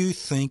 And if you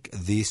think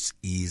this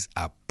is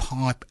a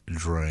pipe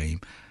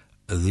dream,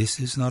 this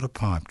is not a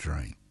pipe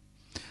dream.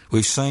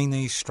 We've seen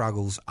these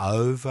struggles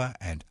over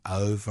and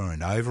over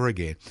and over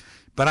again.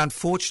 But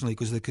unfortunately,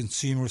 because of the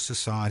consumerist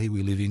society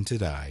we live in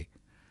today,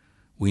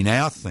 we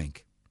now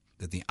think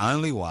that the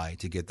only way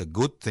to get the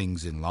good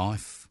things in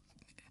life,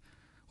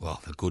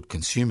 the good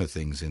consumer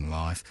things in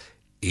life,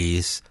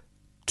 is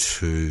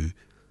to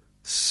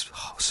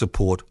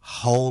support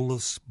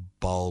holus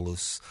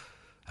bolus,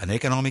 an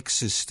economic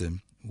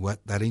system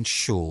that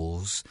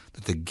ensures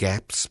that the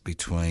gaps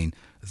between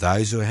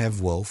those who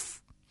have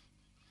wealth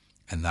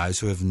and those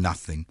who have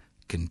nothing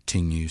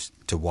continues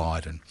to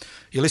widen.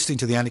 You're listening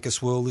to the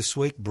Anarchist World This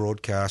Week,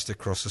 broadcast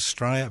across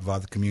Australia via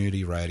the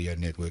Community Radio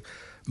Network.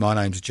 My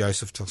name's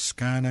Joseph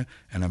Toscano,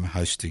 and I'm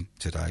hosting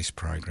today's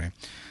program.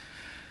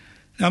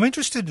 Now, I'm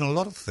interested in a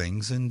lot of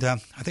things, and I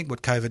think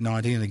with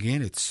COVID-19,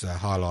 again, it's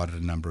highlighted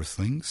a number of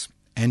things.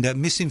 And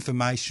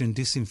misinformation and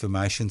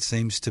disinformation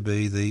seems to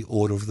be the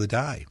order of the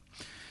day.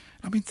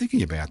 I've been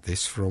thinking about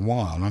this for a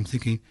while, and I'm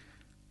thinking,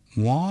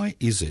 why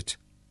is it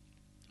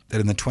that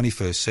in the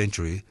 21st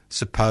century,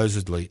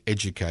 supposedly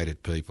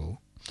educated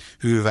people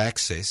who have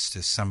access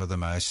to some of the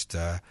most,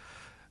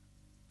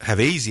 have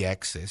easy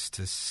access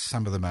to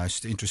some of the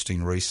most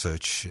interesting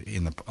research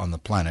on the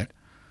planet,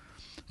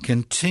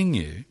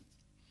 continue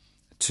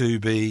to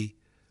be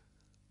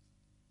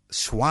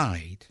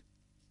swayed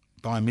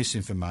by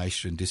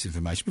misinformation and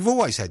disinformation? We've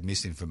always had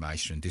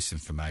misinformation and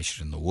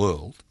disinformation in the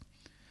world,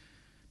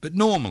 but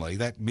normally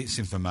that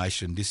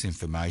misinformation and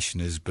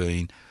disinformation has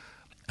been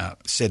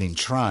set in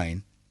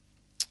train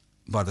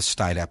by the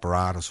state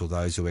apparatus or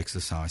those who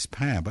exercise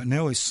power. But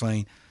now we're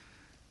seeing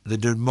the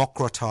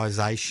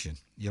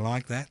democratisation, you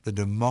like that? The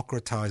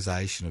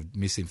democratisation of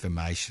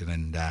misinformation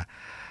and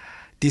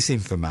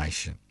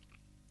disinformation.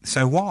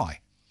 So why?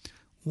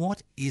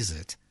 What is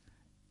it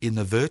in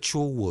the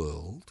virtual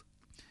world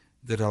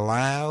that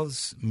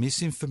allows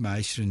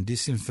misinformation and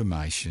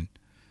disinformation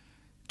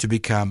to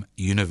become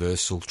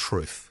universal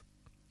truth?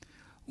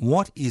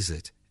 What is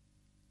it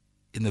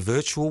in the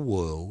virtual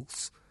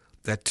worlds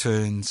that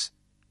turns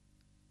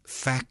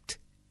fact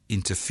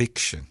into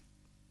fiction?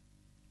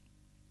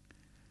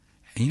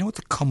 And you know what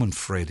the common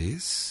thread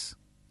is?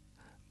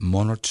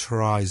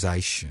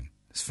 Monetarisation.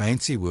 It's a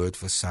fancy word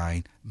for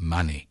saying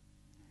money.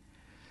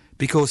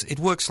 Because it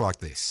works like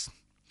this.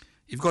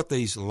 You've got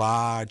these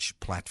large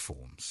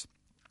platforms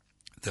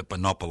that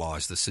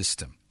monopolise the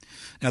system.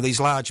 Now, these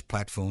large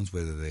platforms,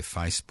 whether they're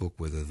Facebook,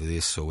 whether they're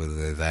this or whether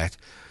they're that,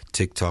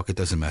 TikTok, it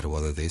doesn't matter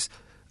whether they're this,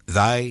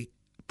 they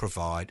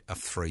provide a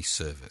free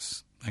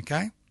service,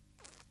 okay?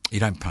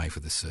 You don't pay for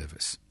the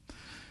service.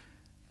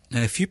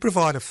 Now, if you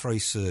provide a free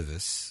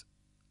service,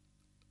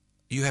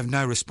 you have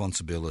no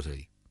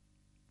responsibility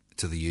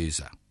to the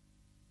user.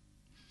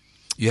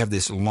 You have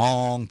this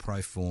long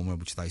pro forma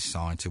which they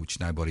sign to, which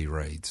nobody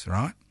reads,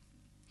 right?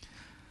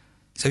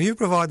 So if you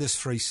provide this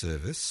free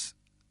service,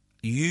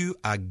 you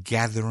are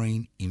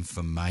gathering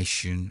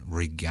information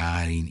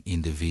regarding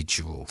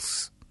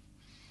individuals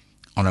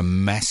on a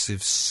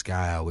massive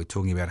scale. We're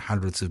talking about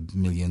hundreds of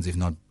millions, if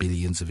not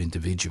billions of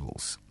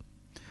individuals.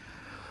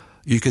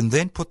 You can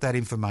then put that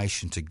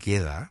information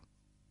together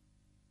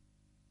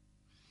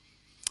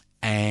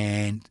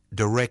and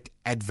direct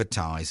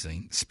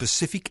advertising,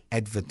 specific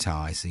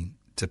advertising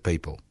to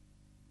people.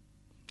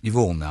 You've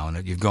all known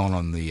it. You've gone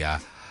on the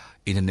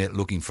internet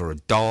looking for a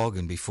dog,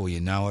 and before you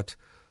know it,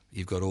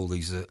 you've got all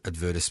these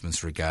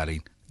advertisements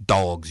regarding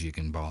dogs you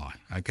can buy,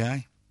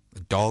 okay? A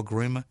dog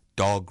groomer,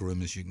 dog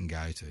groomers you can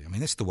go to. I mean,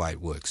 that's the way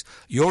it works.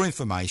 Your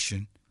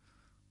information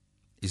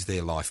is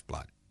their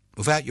lifeblood.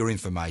 Without your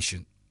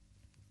information,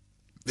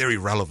 they're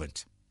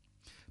irrelevant.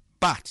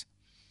 But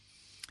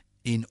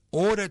in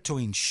order to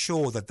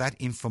ensure that that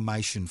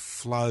information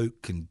flow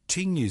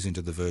continues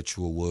into the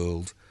virtual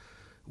world,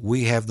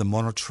 we have the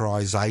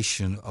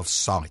monetization of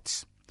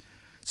sites.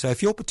 So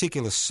if your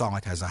particular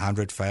site has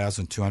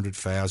 100,000,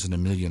 200,000,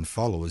 1 million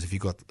followers, if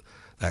you've got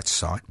that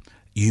site,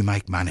 you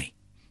make money.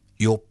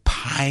 You're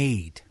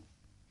paid.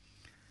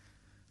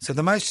 So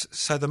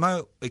the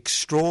more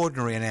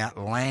extraordinary and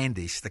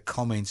outlandish the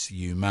comments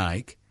you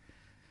make,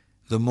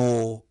 the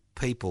more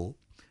people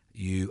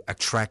you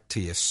attract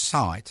to your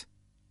site,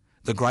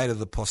 the greater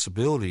the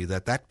possibility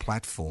that that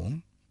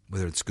platform,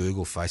 whether it's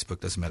Google,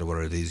 Facebook, doesn't matter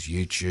what it is,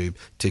 YouTube,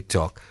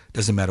 TikTok,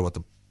 doesn't matter what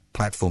the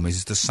platform is,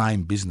 it's the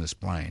same business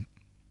plan,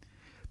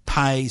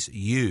 pays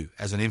you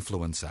as an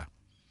influencer.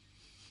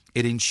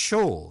 It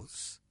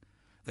ensures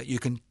that you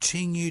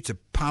continue to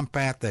pump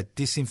out that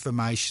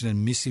disinformation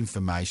and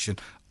misinformation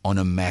on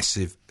a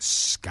massive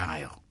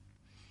scale.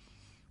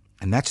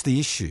 And that's the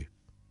issue.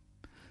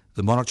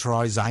 The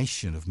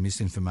monetization of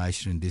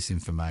misinformation and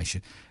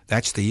disinformation.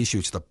 That's the issue.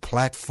 It's the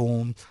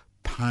platform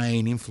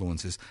paying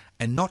influencers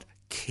and not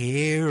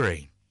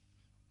caring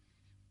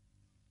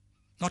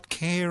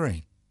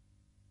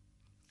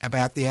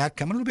about the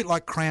outcome. A little bit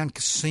like Crown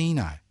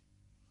Casino.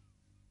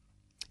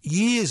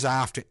 Years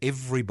after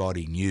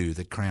everybody knew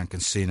that Crown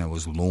Casino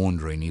was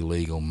laundering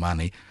illegal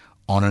money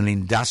on an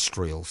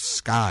industrial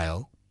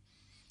scale,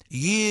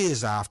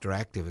 years after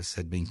activists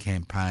had been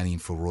campaigning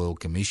for royal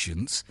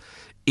commissions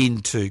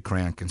into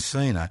Crown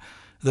Casino,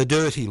 the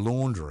dirty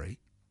laundry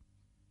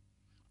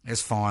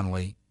has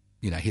finally,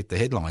 hit the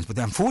headlines. But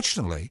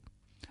unfortunately,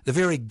 the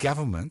very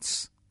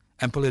governments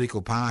and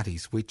political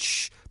parties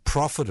which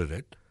profited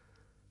it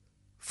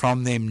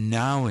from them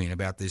knowing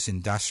about this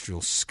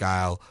industrial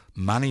scale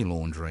money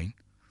laundering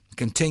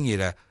continue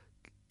to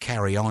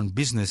carry on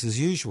business as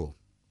usual.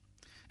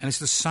 And it's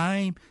the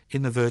same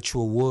in the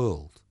virtual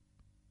world.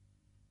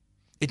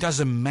 It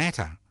doesn't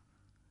matter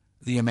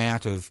the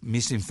amount of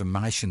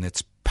misinformation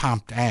that's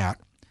pumped out,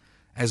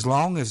 as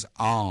long as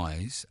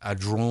eyes are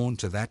drawn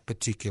to that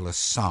particular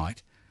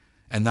site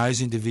and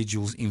those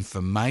individuals'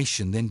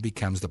 information then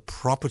becomes the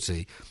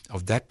property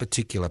of that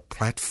particular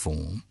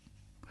platform,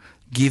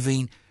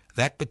 giving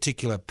that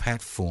particular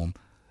platform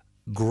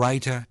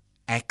greater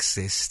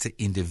access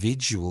to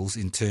individuals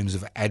in terms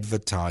of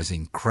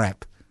advertising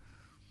crap,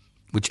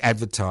 which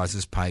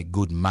advertisers pay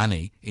good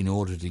money in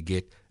order to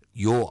get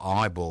your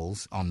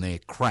eyeballs on their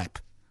crap,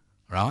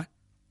 right?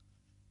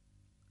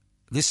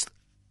 This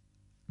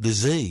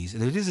disease,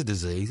 and it is a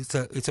disease,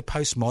 it's a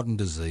postmodern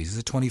disease,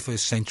 it's a 21st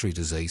century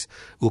disease,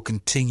 will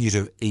continue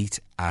to eat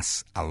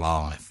us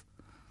alive.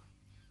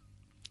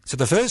 So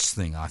the first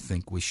thing I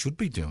think we should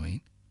be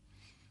doing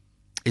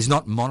is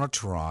not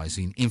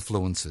monitorising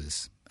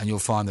influencers, and you'll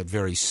find that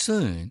very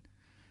soon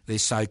their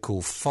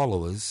so-called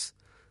followers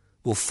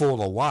will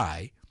fall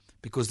away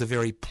because the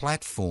very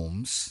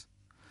platforms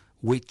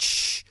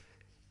which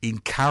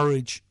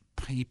encourage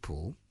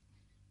people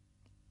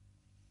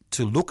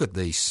to look at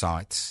these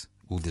sites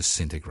will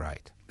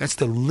disintegrate. That's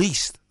the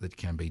least that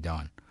can be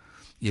done.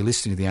 You're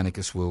listening to the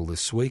Anarchist World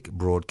This Week,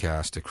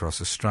 broadcast across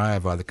Australia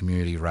via the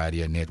Community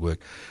Radio Network.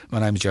 My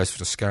name is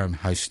Joseph Toscaro. I'm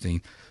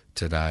hosting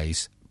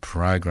today's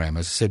program.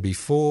 As I said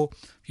before,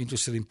 if you're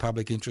interested in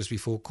public interest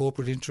before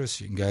corporate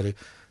interest, you can go to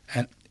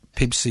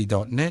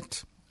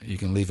pibc.net. You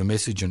can leave a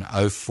message on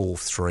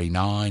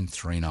 0439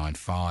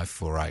 395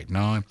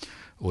 489,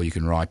 or you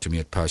can write to me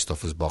at Post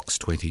Office Box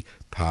 20,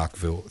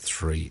 Parkville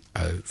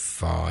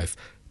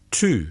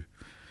 3052.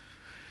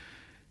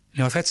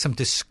 Now, I've had some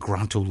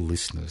disgruntled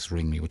listeners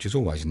ring me, which is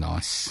always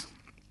nice,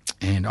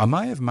 and I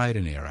may have made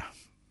an error.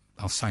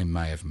 I'll say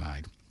may have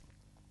made.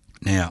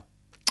 Now,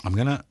 I'm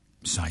going to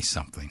say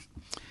something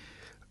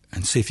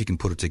and see if you can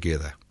put it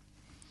together.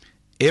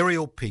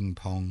 Aerial ping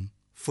pong,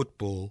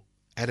 football,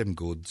 Adam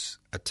Goodes,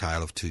 A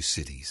Tale of Two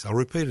Cities. I'll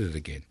repeat it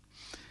again.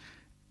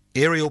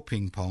 Aerial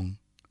ping pong,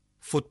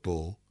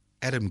 football,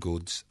 Adam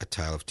Goodes, A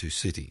Tale of Two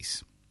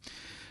Cities.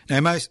 Now,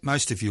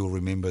 most of you will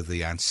remember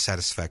the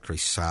unsatisfactory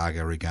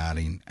saga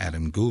regarding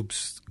Adam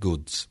Goodes.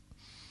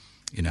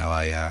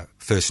 A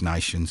First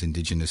Nations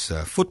Indigenous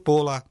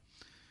footballer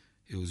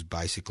who was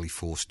basically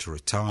forced to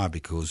retire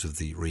because of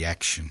the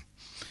reaction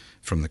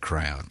from the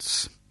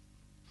crowds.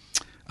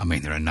 I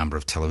mean, there are a number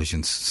of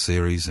television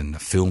series and a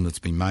film that's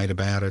been made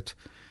about it,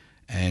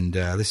 and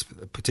this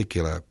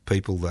particular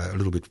people are a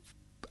little bit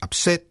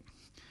upset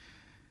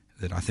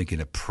that I think in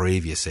a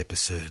previous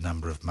episode a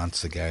number of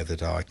months ago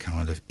that I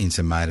kind of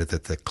intimated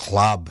that the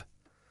club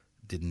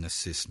didn't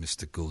assist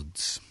Mr.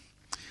 Goodes.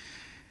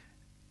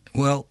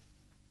 Well,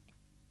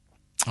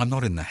 I'm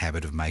not in the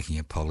habit of making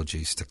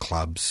apologies to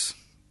clubs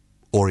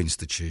or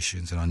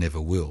institutions, and I never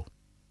will.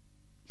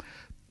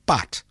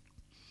 But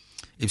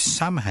if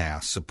somehow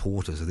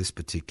supporters of this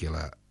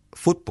particular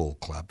football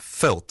club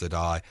felt that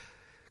I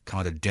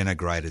kind of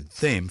denigrated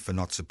them for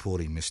not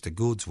supporting Mr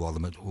Goodes while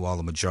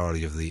the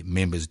majority of the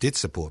members did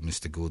support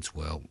Mr Goodes,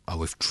 well, I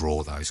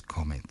withdraw those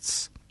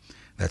comments.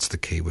 That's the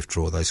key,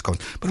 withdraw those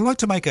comments. But I'd like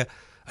to make a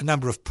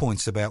number of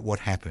points about what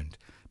happened,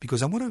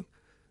 because I want to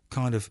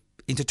kind of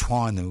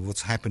intertwine them with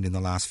what's happened in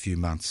the last few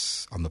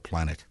months on the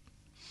planet.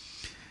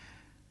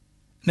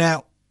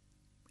 Now,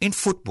 in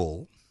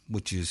football,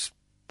 which is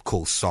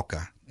called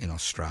soccer in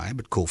Australia,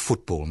 but called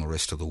football in the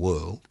rest of the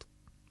world,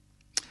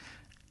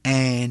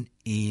 and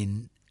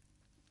in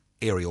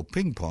aerial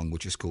ping pong,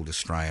 which is called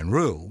Australian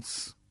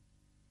rules,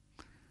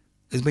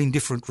 there's been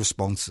different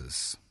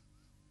responses.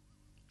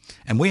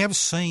 And we haven't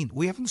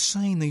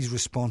seen these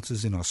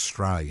responses in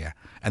Australia,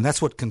 and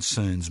that's what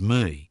concerns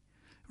me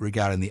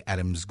regarding the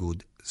Adams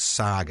Goode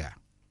saga.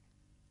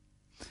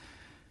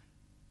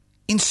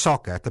 In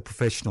soccer, at the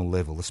professional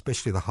level,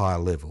 especially the higher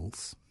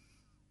levels,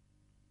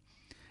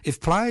 if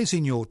players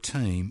in your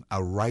team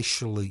are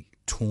racially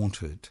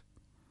taunted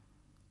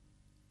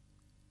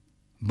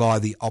by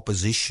the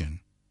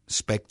opposition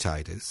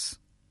spectators,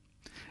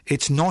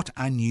 it's not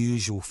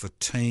unusual for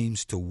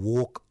teams to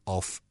walk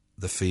off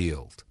the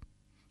field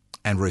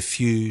and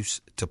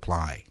refuse to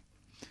play.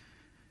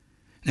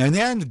 Now, in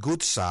the Adams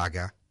Goode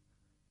saga,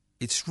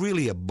 it's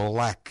really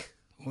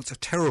it's a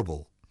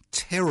terrible,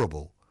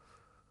 terrible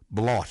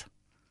blot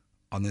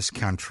on this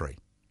country.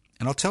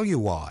 And I'll tell you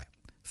why.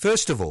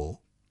 First of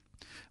all,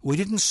 we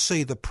didn't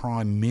see the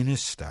Prime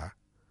Minister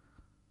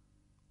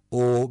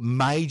or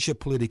major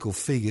political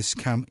figures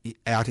come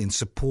out in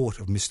support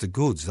of Mr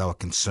Goodes. They were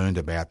concerned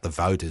about the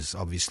voters,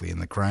 obviously, in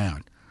the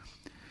crowd.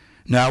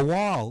 Now,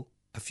 while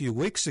a few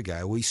weeks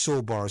ago we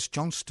saw Boris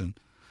Johnson,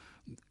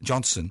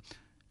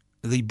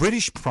 the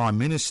British Prime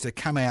Minister,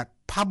 come out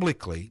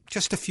publicly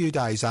just a few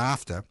days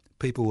after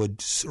people were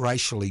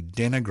racially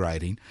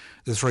denigrating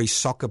the three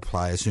soccer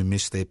players who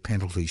missed their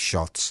penalty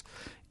shots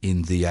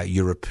in the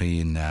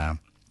European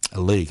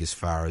League, as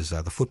far as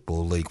the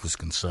Football League was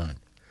concerned.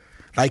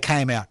 They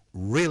came out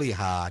really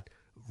hard,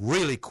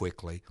 really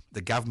quickly.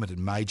 The government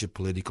and major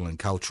political and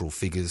cultural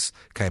figures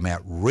came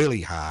out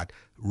really hard,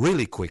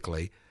 really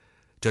quickly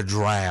to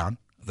drown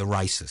the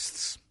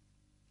racists.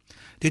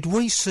 Did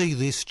we see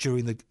this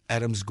during the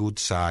Adams Goode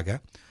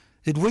saga?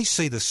 Did we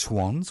see the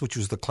Swans, which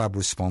was the club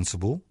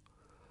responsible,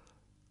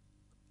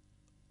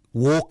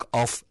 walk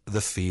off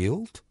the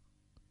field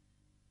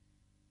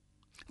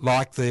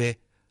like their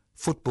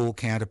football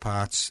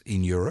counterparts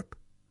in Europe,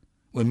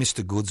 when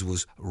Mr Goodes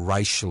was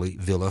racially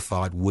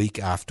vilified week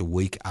after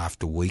week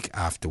after week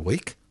after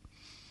week?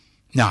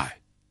 No.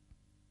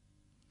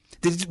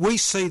 Did we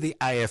see the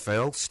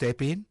AFL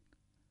step in?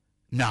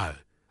 No.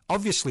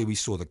 Obviously, we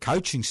saw the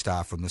coaching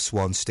staff from the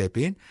Swans step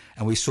in,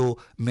 and we saw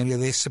many of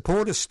their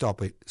supporters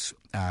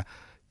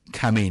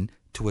come in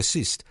to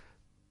assist.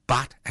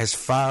 But as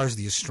far as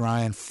the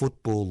Australian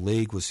Football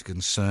League was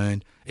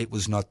concerned, it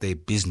was not their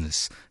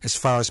business. As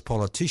far as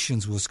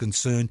politicians was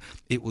concerned,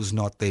 it was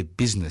not their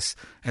business.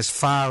 As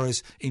far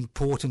as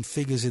important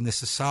figures in the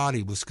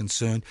society was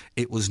concerned,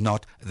 it was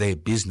not their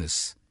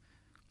business.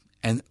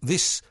 And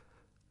this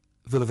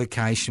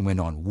vilification went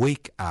on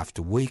week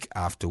after week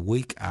after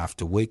week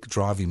after week,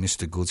 driving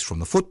Mr Goodes from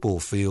the football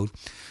field.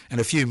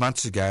 And a few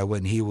months ago,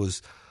 when he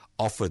was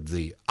offered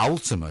the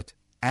ultimate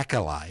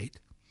accolade,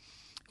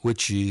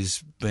 which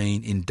is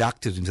being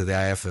inducted into the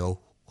AFL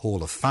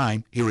Hall of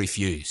Fame, he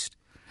refused.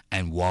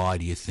 And why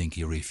do you think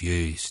he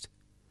refused?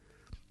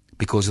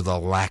 Because of the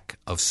lack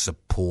of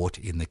support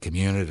in the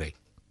community.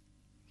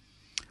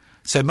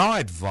 So my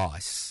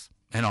advice,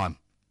 and I'm,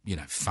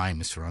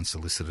 famous for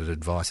unsolicited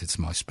advice, it's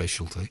my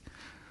specialty.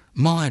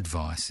 My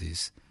advice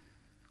is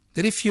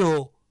that if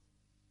you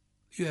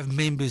have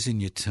members in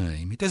your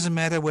team, it doesn't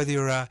matter whether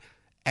you're an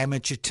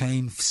amateur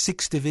team,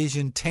 6th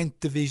division, 10th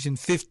division,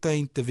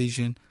 15th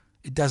division,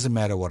 it doesn't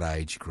matter what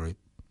age group.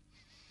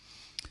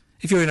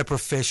 If you're in a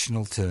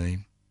professional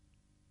team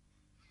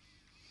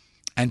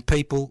and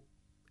people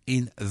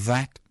in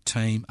that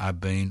team are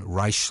being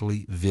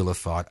racially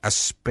vilified,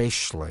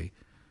 especially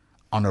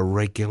on a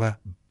regular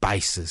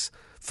basis,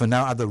 for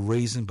no other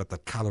reason but the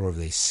colour of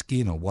their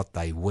skin or what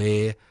they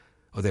wear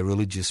or their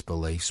religious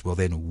beliefs, well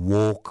then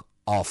walk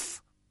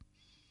off.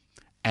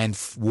 And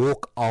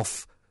walk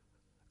off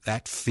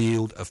that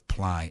field of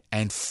play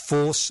and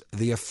force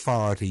the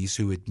authorities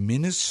who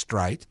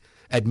administer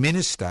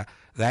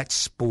that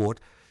sport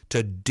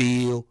to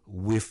deal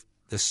with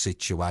the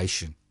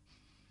situation.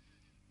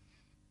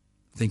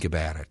 Think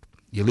about it.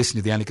 You're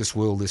listening to the Anarchist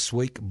World This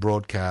Week,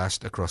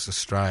 broadcast across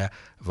Australia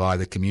via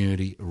the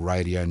Community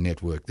Radio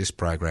Network. This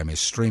program is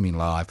streaming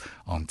live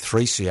on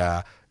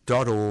 3cr.org.au.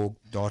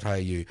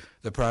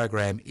 The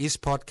program is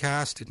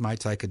podcast. It may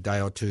take a day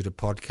or two to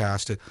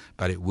podcast it,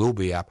 but it will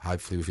be up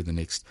hopefully within the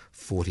next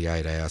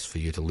 48 hours for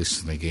you to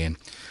listen again.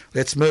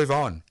 Let's move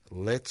on.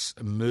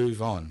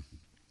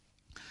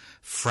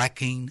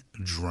 Fracking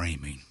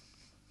dreaming.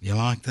 You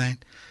like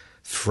that?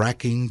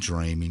 fracking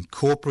dreaming,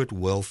 corporate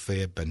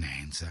welfare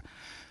bonanza.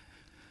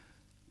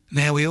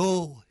 Now, we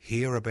all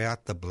hear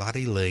about the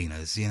bloody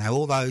leaners,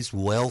 all those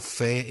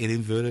welfare, in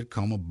inverted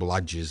comma,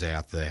 bludgers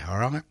out there, all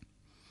right?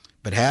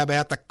 But how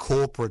about the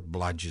corporate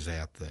bludgers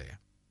out there?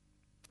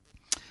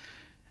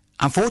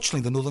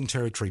 Unfortunately, the Northern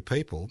Territory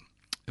people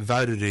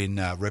voted in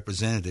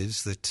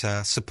representatives that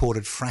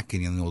supported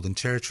fracking in the Northern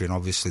Territory, and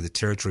obviously the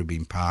Territory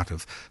being part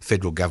of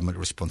federal government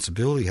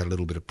responsibility had a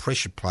little bit of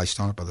pressure placed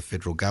on it by the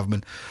federal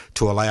government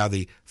to allow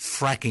the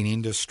fracking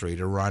industry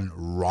to run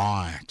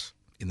riot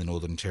in the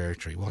Northern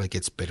Territory. Well, it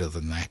gets better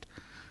than that.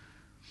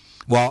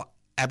 While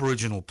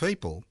Aboriginal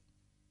people,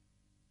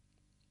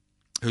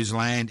 whose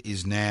land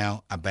is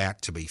now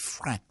about to be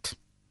fracked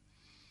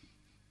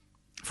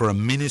for a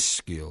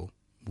minuscule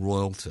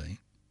royalty,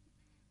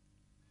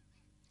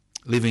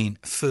 living in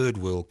third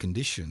world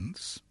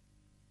conditions,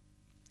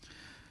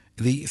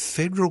 the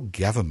federal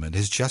government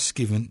has just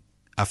given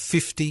a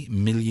 $50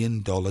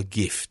 million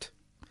gift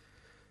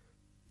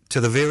to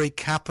the very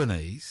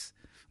companies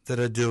that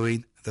are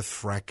doing the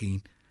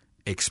fracking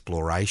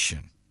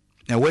exploration.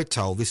 Now, we're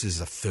told this is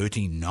a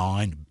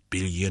 $39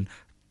 billion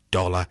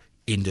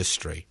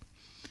industry.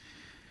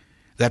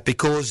 That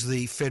because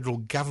the federal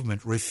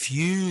government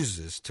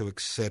refuses to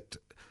accept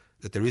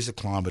that there is a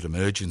climate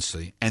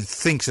emergency and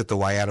thinks that the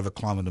way out of a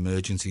climate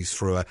emergency is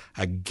through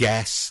a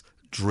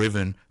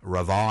gas-driven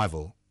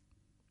revival,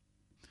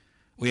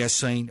 we are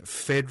seeing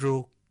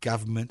federal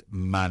government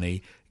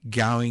money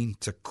going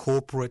to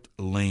corporate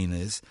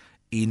leaners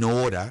in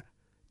order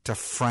to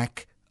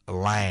frack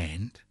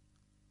land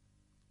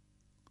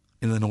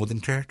in the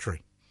Northern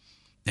Territory.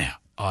 Now,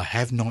 I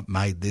have not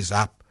made this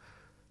up.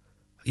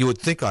 You would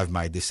think I've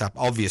made this up.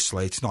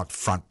 Obviously, it's not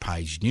front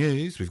page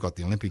news. We've got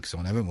the Olympics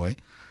on, haven't we?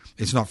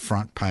 It's not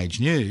front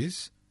page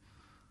news.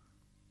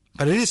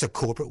 But it is a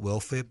corporate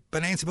welfare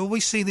bonanza. But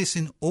we see this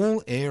in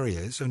all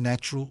areas of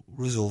natural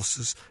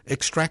resources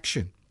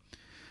extraction,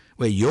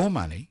 where your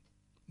money,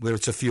 whether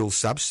it's a fuel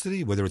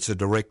subsidy, whether it's a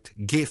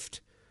direct gift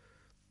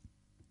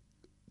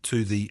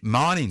to the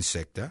mining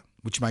sector,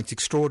 which makes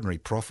extraordinary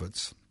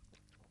profits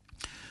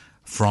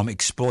from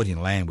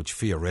exploiting land which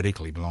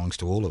theoretically belongs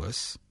to all of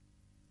us,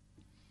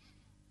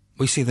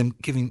 we see them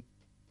giving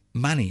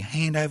money,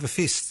 hand over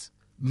fist,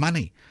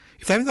 money.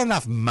 If they haven't got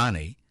enough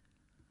money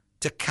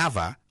to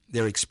cover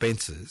their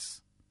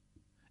expenses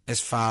as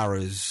far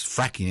as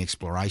fracking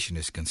exploration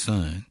is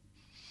concerned,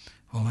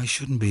 well, they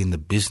shouldn't be in the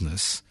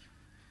business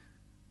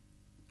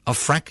of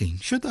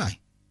fracking, should they?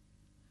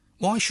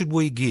 Why should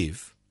we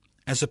give,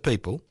 as a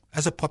people,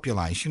 as a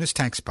population, as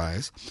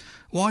taxpayers,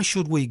 why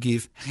should we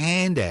give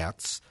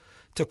handouts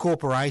to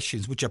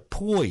corporations which are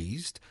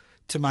poised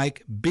to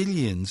make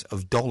billions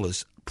of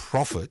dollars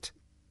profit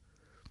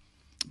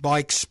by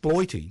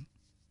exploiting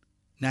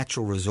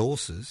natural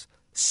resources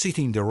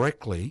sitting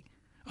directly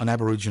on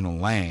Aboriginal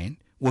land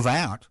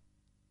without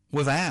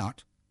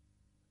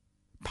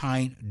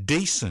paying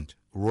decent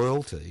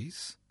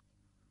royalties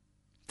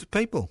to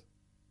people?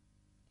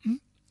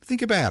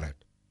 Think about it.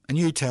 And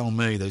you tell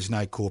me there's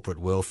no corporate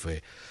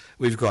welfare.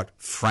 We've got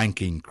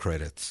franking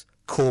credits,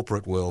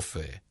 corporate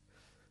welfare.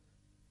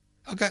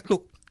 Okay,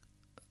 look,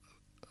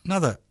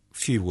 another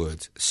few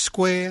words.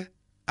 Square,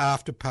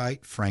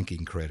 Afterpay,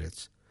 franking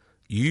credits.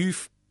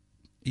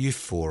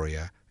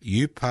 Euphoria.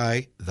 You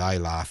pay, they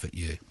laugh at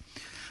you.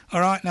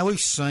 All right, now we've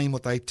seen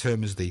what they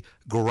term as the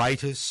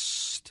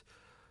greatest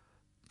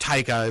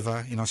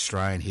takeover in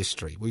Australian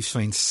history. We've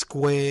seen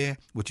Square,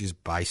 which is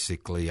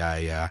basically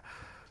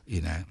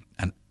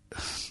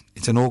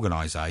it's an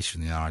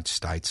organisation in the United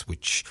States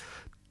which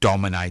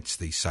dominates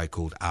the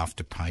so-called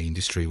Afterpay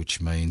industry,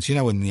 which means,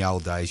 in the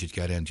old days you'd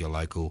go down to your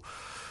local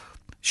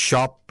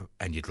shop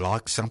and you'd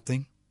like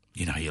something.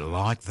 You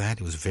liked that.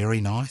 It was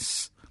very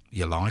nice.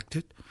 You liked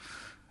it.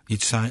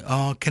 You'd say,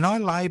 "Oh, can I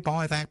lay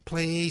by that,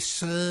 please,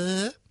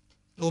 sir?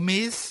 Or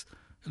miss?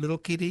 A little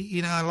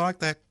kitty, I like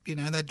that,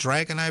 that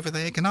dragon over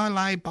there. Can I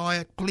lay by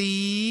it,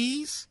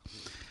 please?"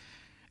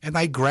 And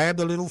they grab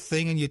the little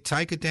thing and you'd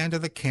take it down to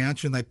the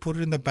counter and they put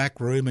it in the back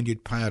room and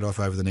you'd pay it off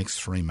over the next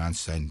 3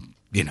 months and,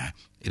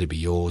 it'd be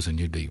yours and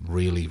you'd be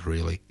really,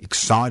 really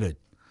excited.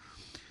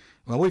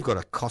 Well, we've got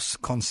a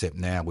concept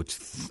now which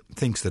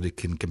thinks that it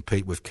can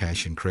compete with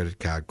cash and credit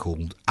card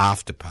called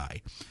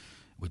Afterpay,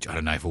 which I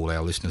don't know if all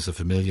our listeners are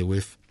familiar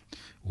with.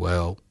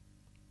 Well,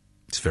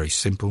 it's very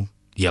simple.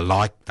 You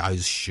like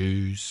those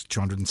shoes,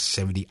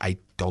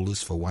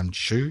 $278 for one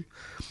shoe,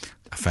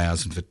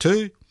 $1,000 for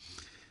two.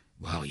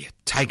 Well, you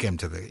take him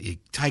to the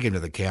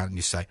counter and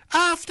you say,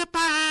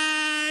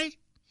 Afterpay!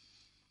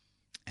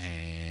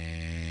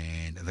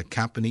 And the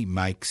company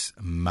makes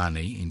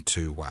money in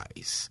two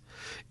ways.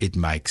 It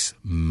makes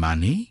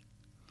money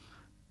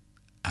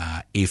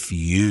if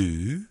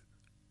you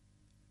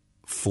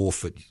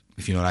forfeit,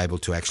 if you're not able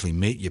to actually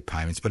meet your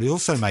payments, but it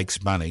also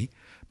makes money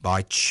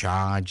by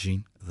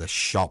charging the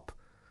shop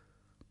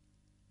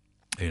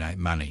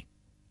money.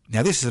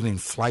 Now, this is an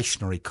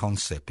inflationary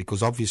concept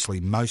because obviously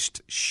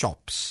most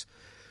shops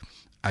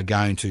are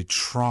going to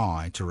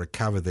try to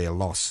recover their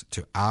loss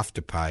to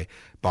Afterpay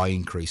by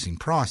increasing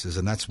prices,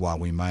 and that's why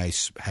we may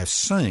have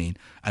seen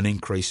an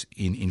increase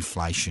in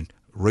inflation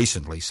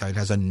recently. So it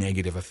has a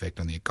negative effect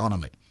on the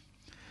economy.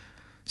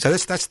 So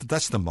that's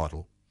the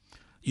model.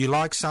 You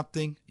like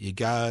something, you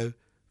go,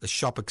 the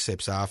shop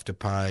accepts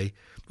Afterpay,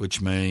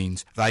 which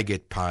means they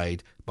get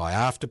paid by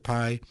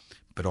Afterpay,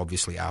 but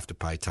obviously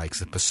Afterpay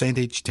takes a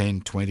percentage,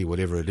 10, 20,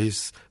 whatever it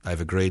is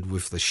they've agreed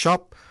with the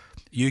shop.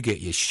 You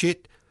get your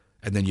shit,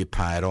 and then you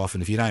pay it off,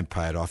 and if you don't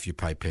pay it off, you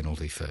pay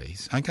penalty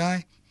fees,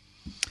 okay?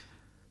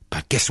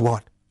 But guess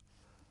what?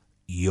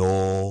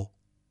 You're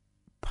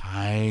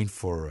paying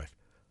for it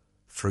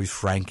through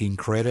franking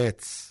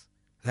credits.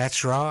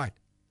 That's right.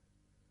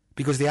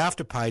 Because the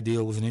Afterpay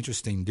deal was an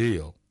interesting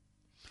deal.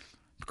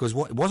 Because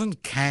it wasn't a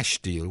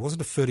cash deal. It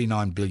wasn't a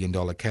 $39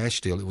 billion cash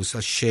deal. It was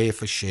a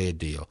share-for-share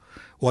deal.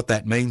 What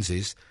that means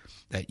is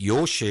that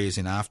your shares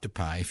in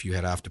Afterpay, if you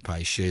had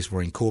Afterpay shares,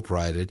 were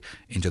incorporated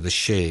into the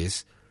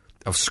shares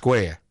of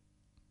Square.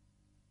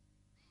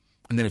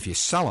 And then if you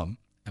sell them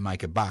and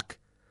make a buck,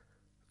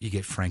 you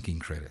get franking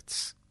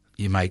credits.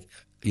 You make,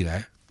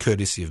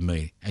 courtesy of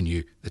me and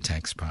you, the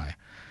taxpayer.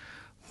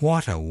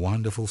 What a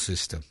wonderful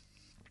system.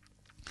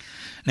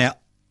 Now,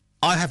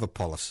 I have a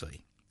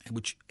policy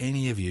which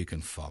any of you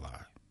can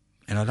follow,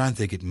 and I don't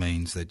think it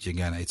means that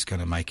it's going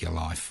to make your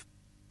life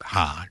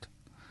hard.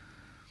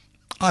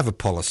 I have a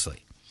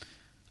policy.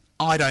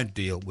 I don't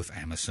deal with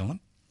Amazon.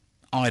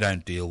 I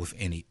don't deal with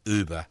any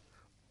Uber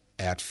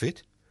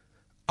outfit.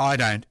 I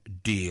don't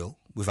deal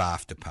with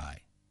Afterpay.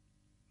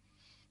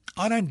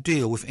 I don't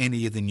deal with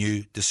any of the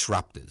new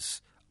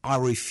disruptors. I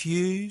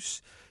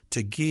refuse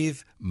to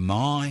give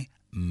my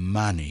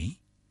money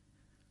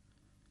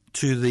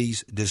to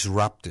these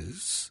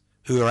disruptors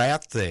who are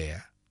out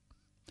there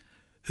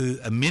who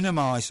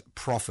minimise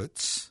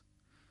profits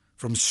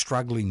from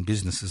struggling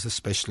businesses,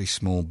 especially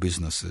small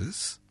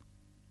businesses,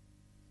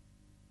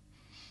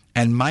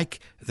 and make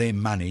their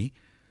money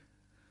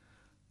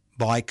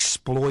by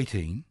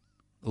exploiting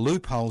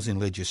loopholes in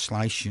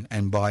legislation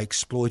and by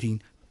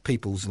exploiting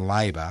people's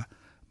labour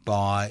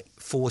by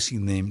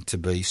forcing them to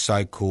be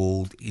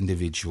so-called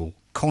individual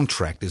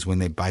contractors when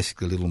they're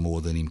basically little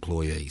more than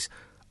employees.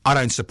 I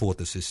don't support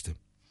the system.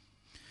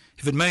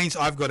 If it means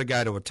I've got to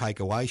go to a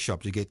takeaway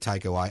shop to get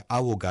takeaway, I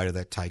will go to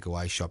that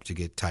takeaway shop to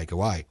get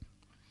takeaway.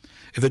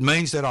 If it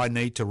means that I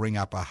need to ring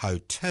up a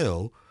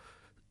hotel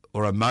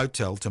or a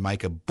motel to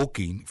make a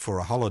booking for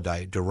a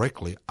holiday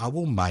directly, I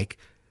will make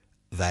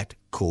that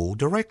call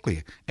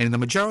directly. And in the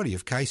majority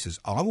of cases,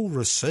 I will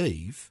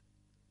receive,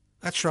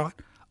 that's right,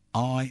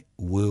 I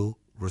will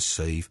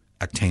receive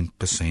a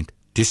 10%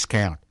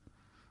 discount.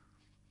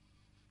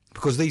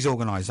 Because these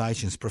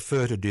organisations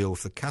prefer to deal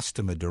with the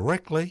customer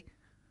directly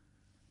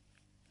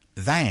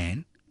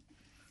than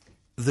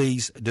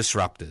these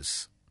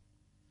disruptors.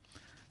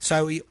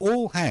 So we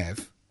all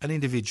have an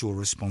individual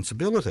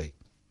responsibility.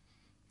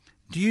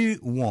 Do you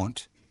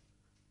want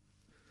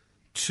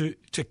to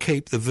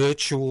keep the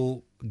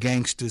virtual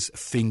gangsters'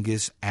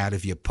 fingers out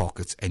of your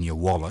pockets and your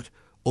wallet,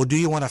 or do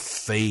you want to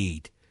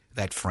feed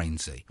that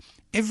frenzy?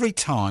 Every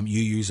time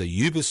you use a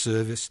Uber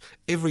service,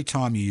 every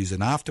time you use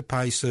an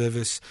Afterpay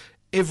service,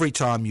 every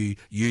time you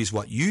use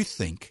what you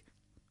think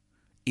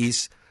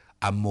is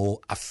a more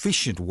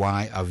efficient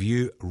way of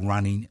you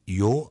running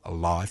your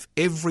life,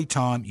 every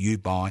time you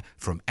buy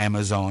from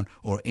Amazon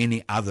or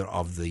any other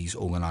of these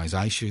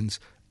organisations,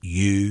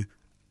 you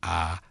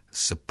are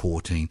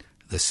supporting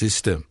the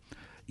system.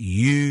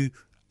 You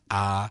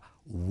are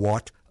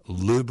what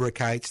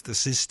lubricates the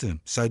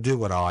system. So do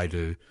what I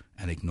do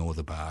and ignore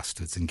the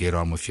bastards and get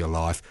on with your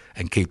life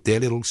and keep their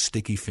little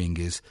sticky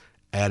fingers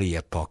out of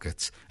your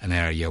pockets and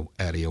out of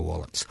your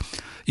wallets.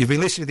 You've been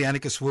listening to The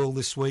Anarchist World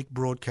This Week,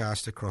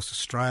 broadcast across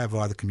Australia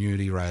via the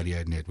Community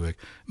Radio Network.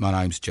 My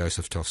name's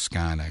Joseph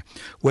Toscano.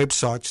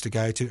 Websites to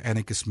go to,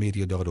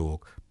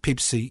 anarchistmedia.org,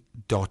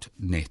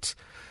 pipsy.net.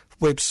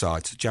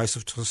 Websites,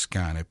 Joseph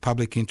Toscano,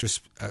 public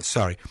interest,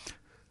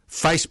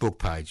 Facebook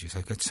pages.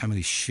 I've got so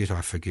many shit I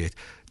forget.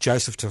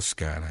 Joseph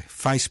Toscano.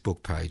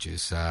 Facebook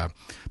pages.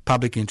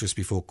 Public interest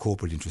before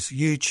corporate interest.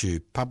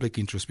 YouTube. Public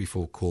interest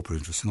before corporate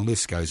interest. And the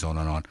list goes on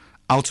and on.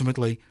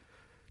 Ultimately,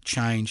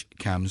 change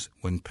comes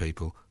when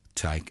people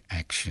take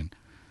action.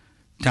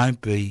 Don't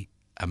be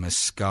a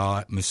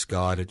misguided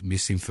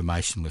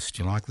misinformationalist.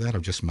 Do you like that?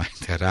 I've just made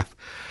that up.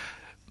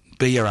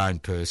 Be your own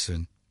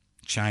person.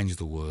 Change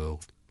the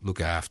world.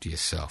 Look after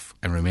yourself.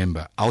 And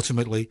remember,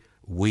 ultimately,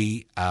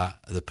 we are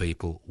the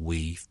people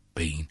we've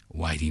been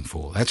waiting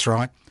for. That's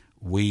right.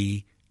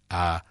 We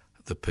are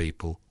the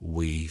people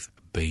we've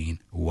been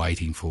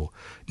waiting for.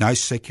 No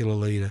secular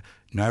leader,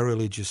 no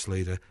religious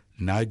leader,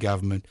 no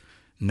government,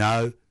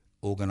 no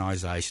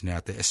organisation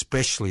out there,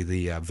 especially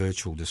the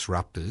virtual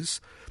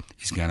disruptors,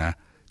 is going to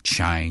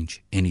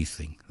change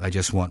anything. They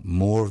just want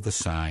more of the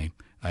same.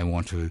 They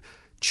want to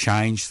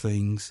change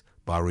things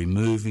by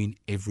removing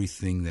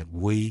everything that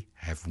we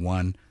have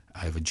won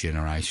over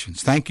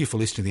generations. Thank you for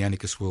listening to The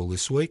Anarchist World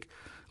This Week.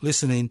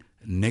 Listen in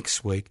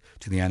next week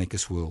to The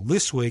Anarchist World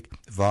This Week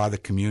via the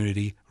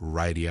Community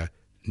Radio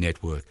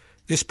Network.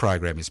 This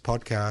program is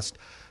podcast.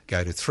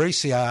 Go to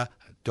 3cr.org.au.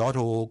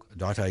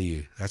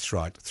 That's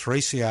right,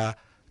 3cr.org.au.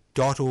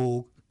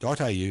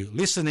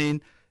 Listen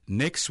in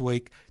next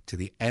week to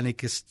the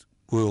Anarchist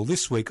World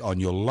This Week on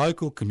your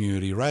local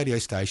community radio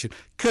station,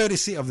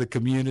 courtesy of the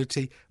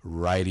Community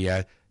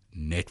Radio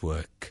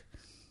Network.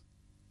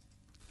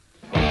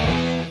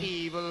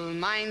 Evil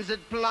minds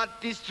that plot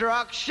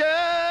destruction,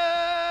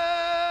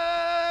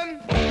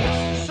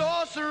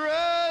 sorcerer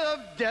of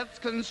death's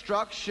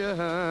construction.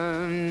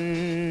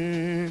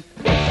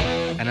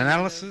 An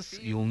analysis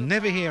you'll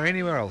never hear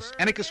anywhere else.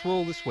 Anarchist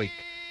World This Week,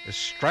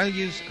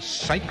 Australia's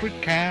sacred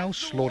cow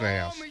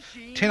slaughterhouse.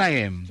 10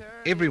 a.m.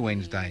 every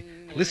Wednesday.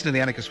 Listen to the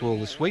Anarchist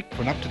World This Week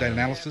for an up-to-date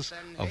analysis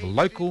of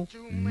local,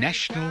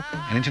 national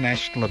and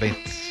international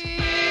events.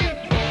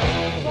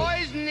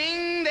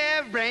 Poisoning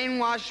their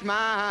brainwashed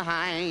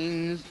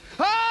minds.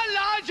 Oh,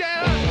 Lord,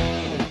 yeah.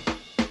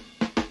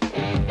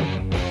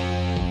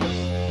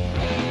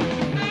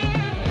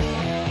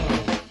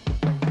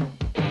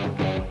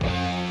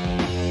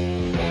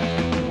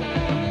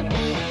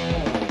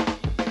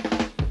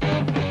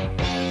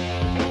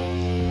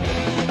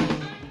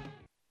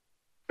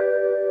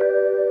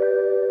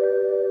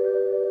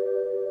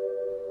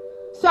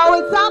 So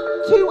it's up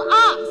to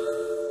us,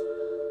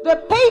 the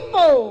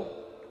people.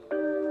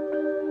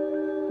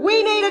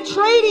 We need a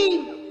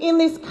treaty in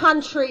this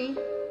country.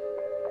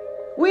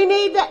 We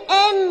need the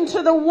end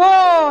to the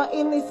war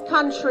in this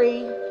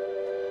country.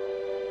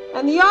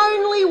 And the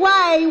only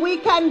way we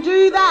can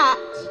do that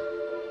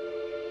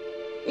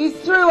is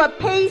through a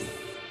peace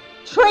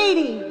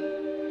treaty.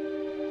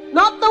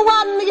 Not the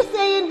one you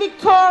see in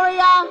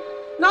Victoria,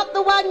 not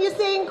the one you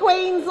see in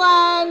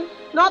Queensland,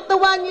 not the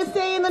one you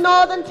see in the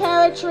Northern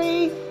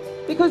Territory,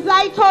 because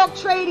they talk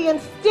treaty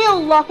and still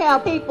lock our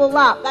people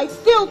up. They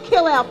still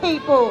kill our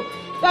people.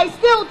 They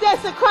still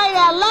desecrate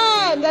our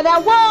land and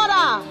our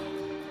water.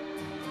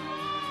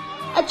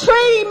 A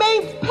treaty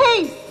means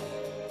peace.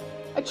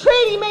 A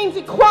treaty means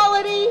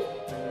equality.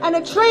 And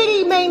a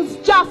treaty means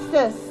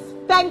justice.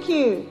 Thank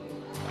you.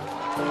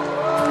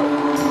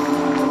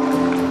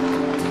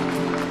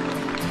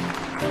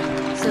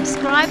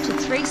 Subscribe to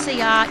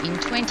 3CR in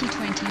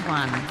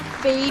 2021.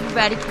 Feed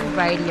Radical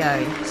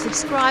Radio.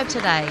 Subscribe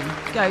today.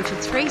 Go to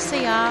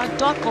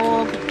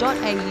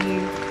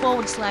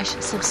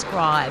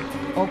 3cr.org.au/subscribe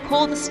or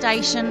call the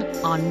station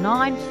on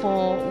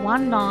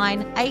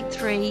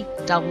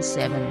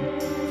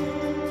 94198377.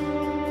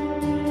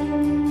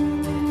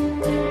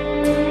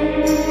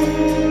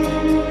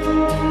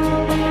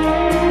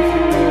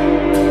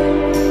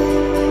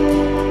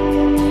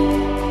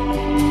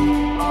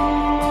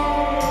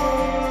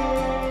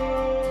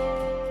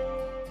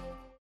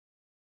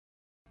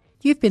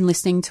 You've been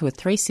listening to a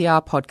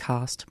 3CR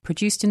podcast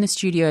produced in the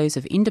studios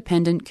of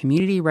independent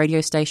community radio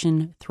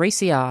station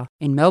 3CR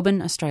in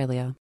Melbourne,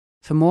 Australia.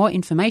 For more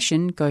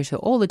information, go to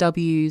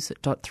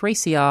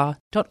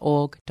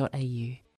allthews.3cr.org.au.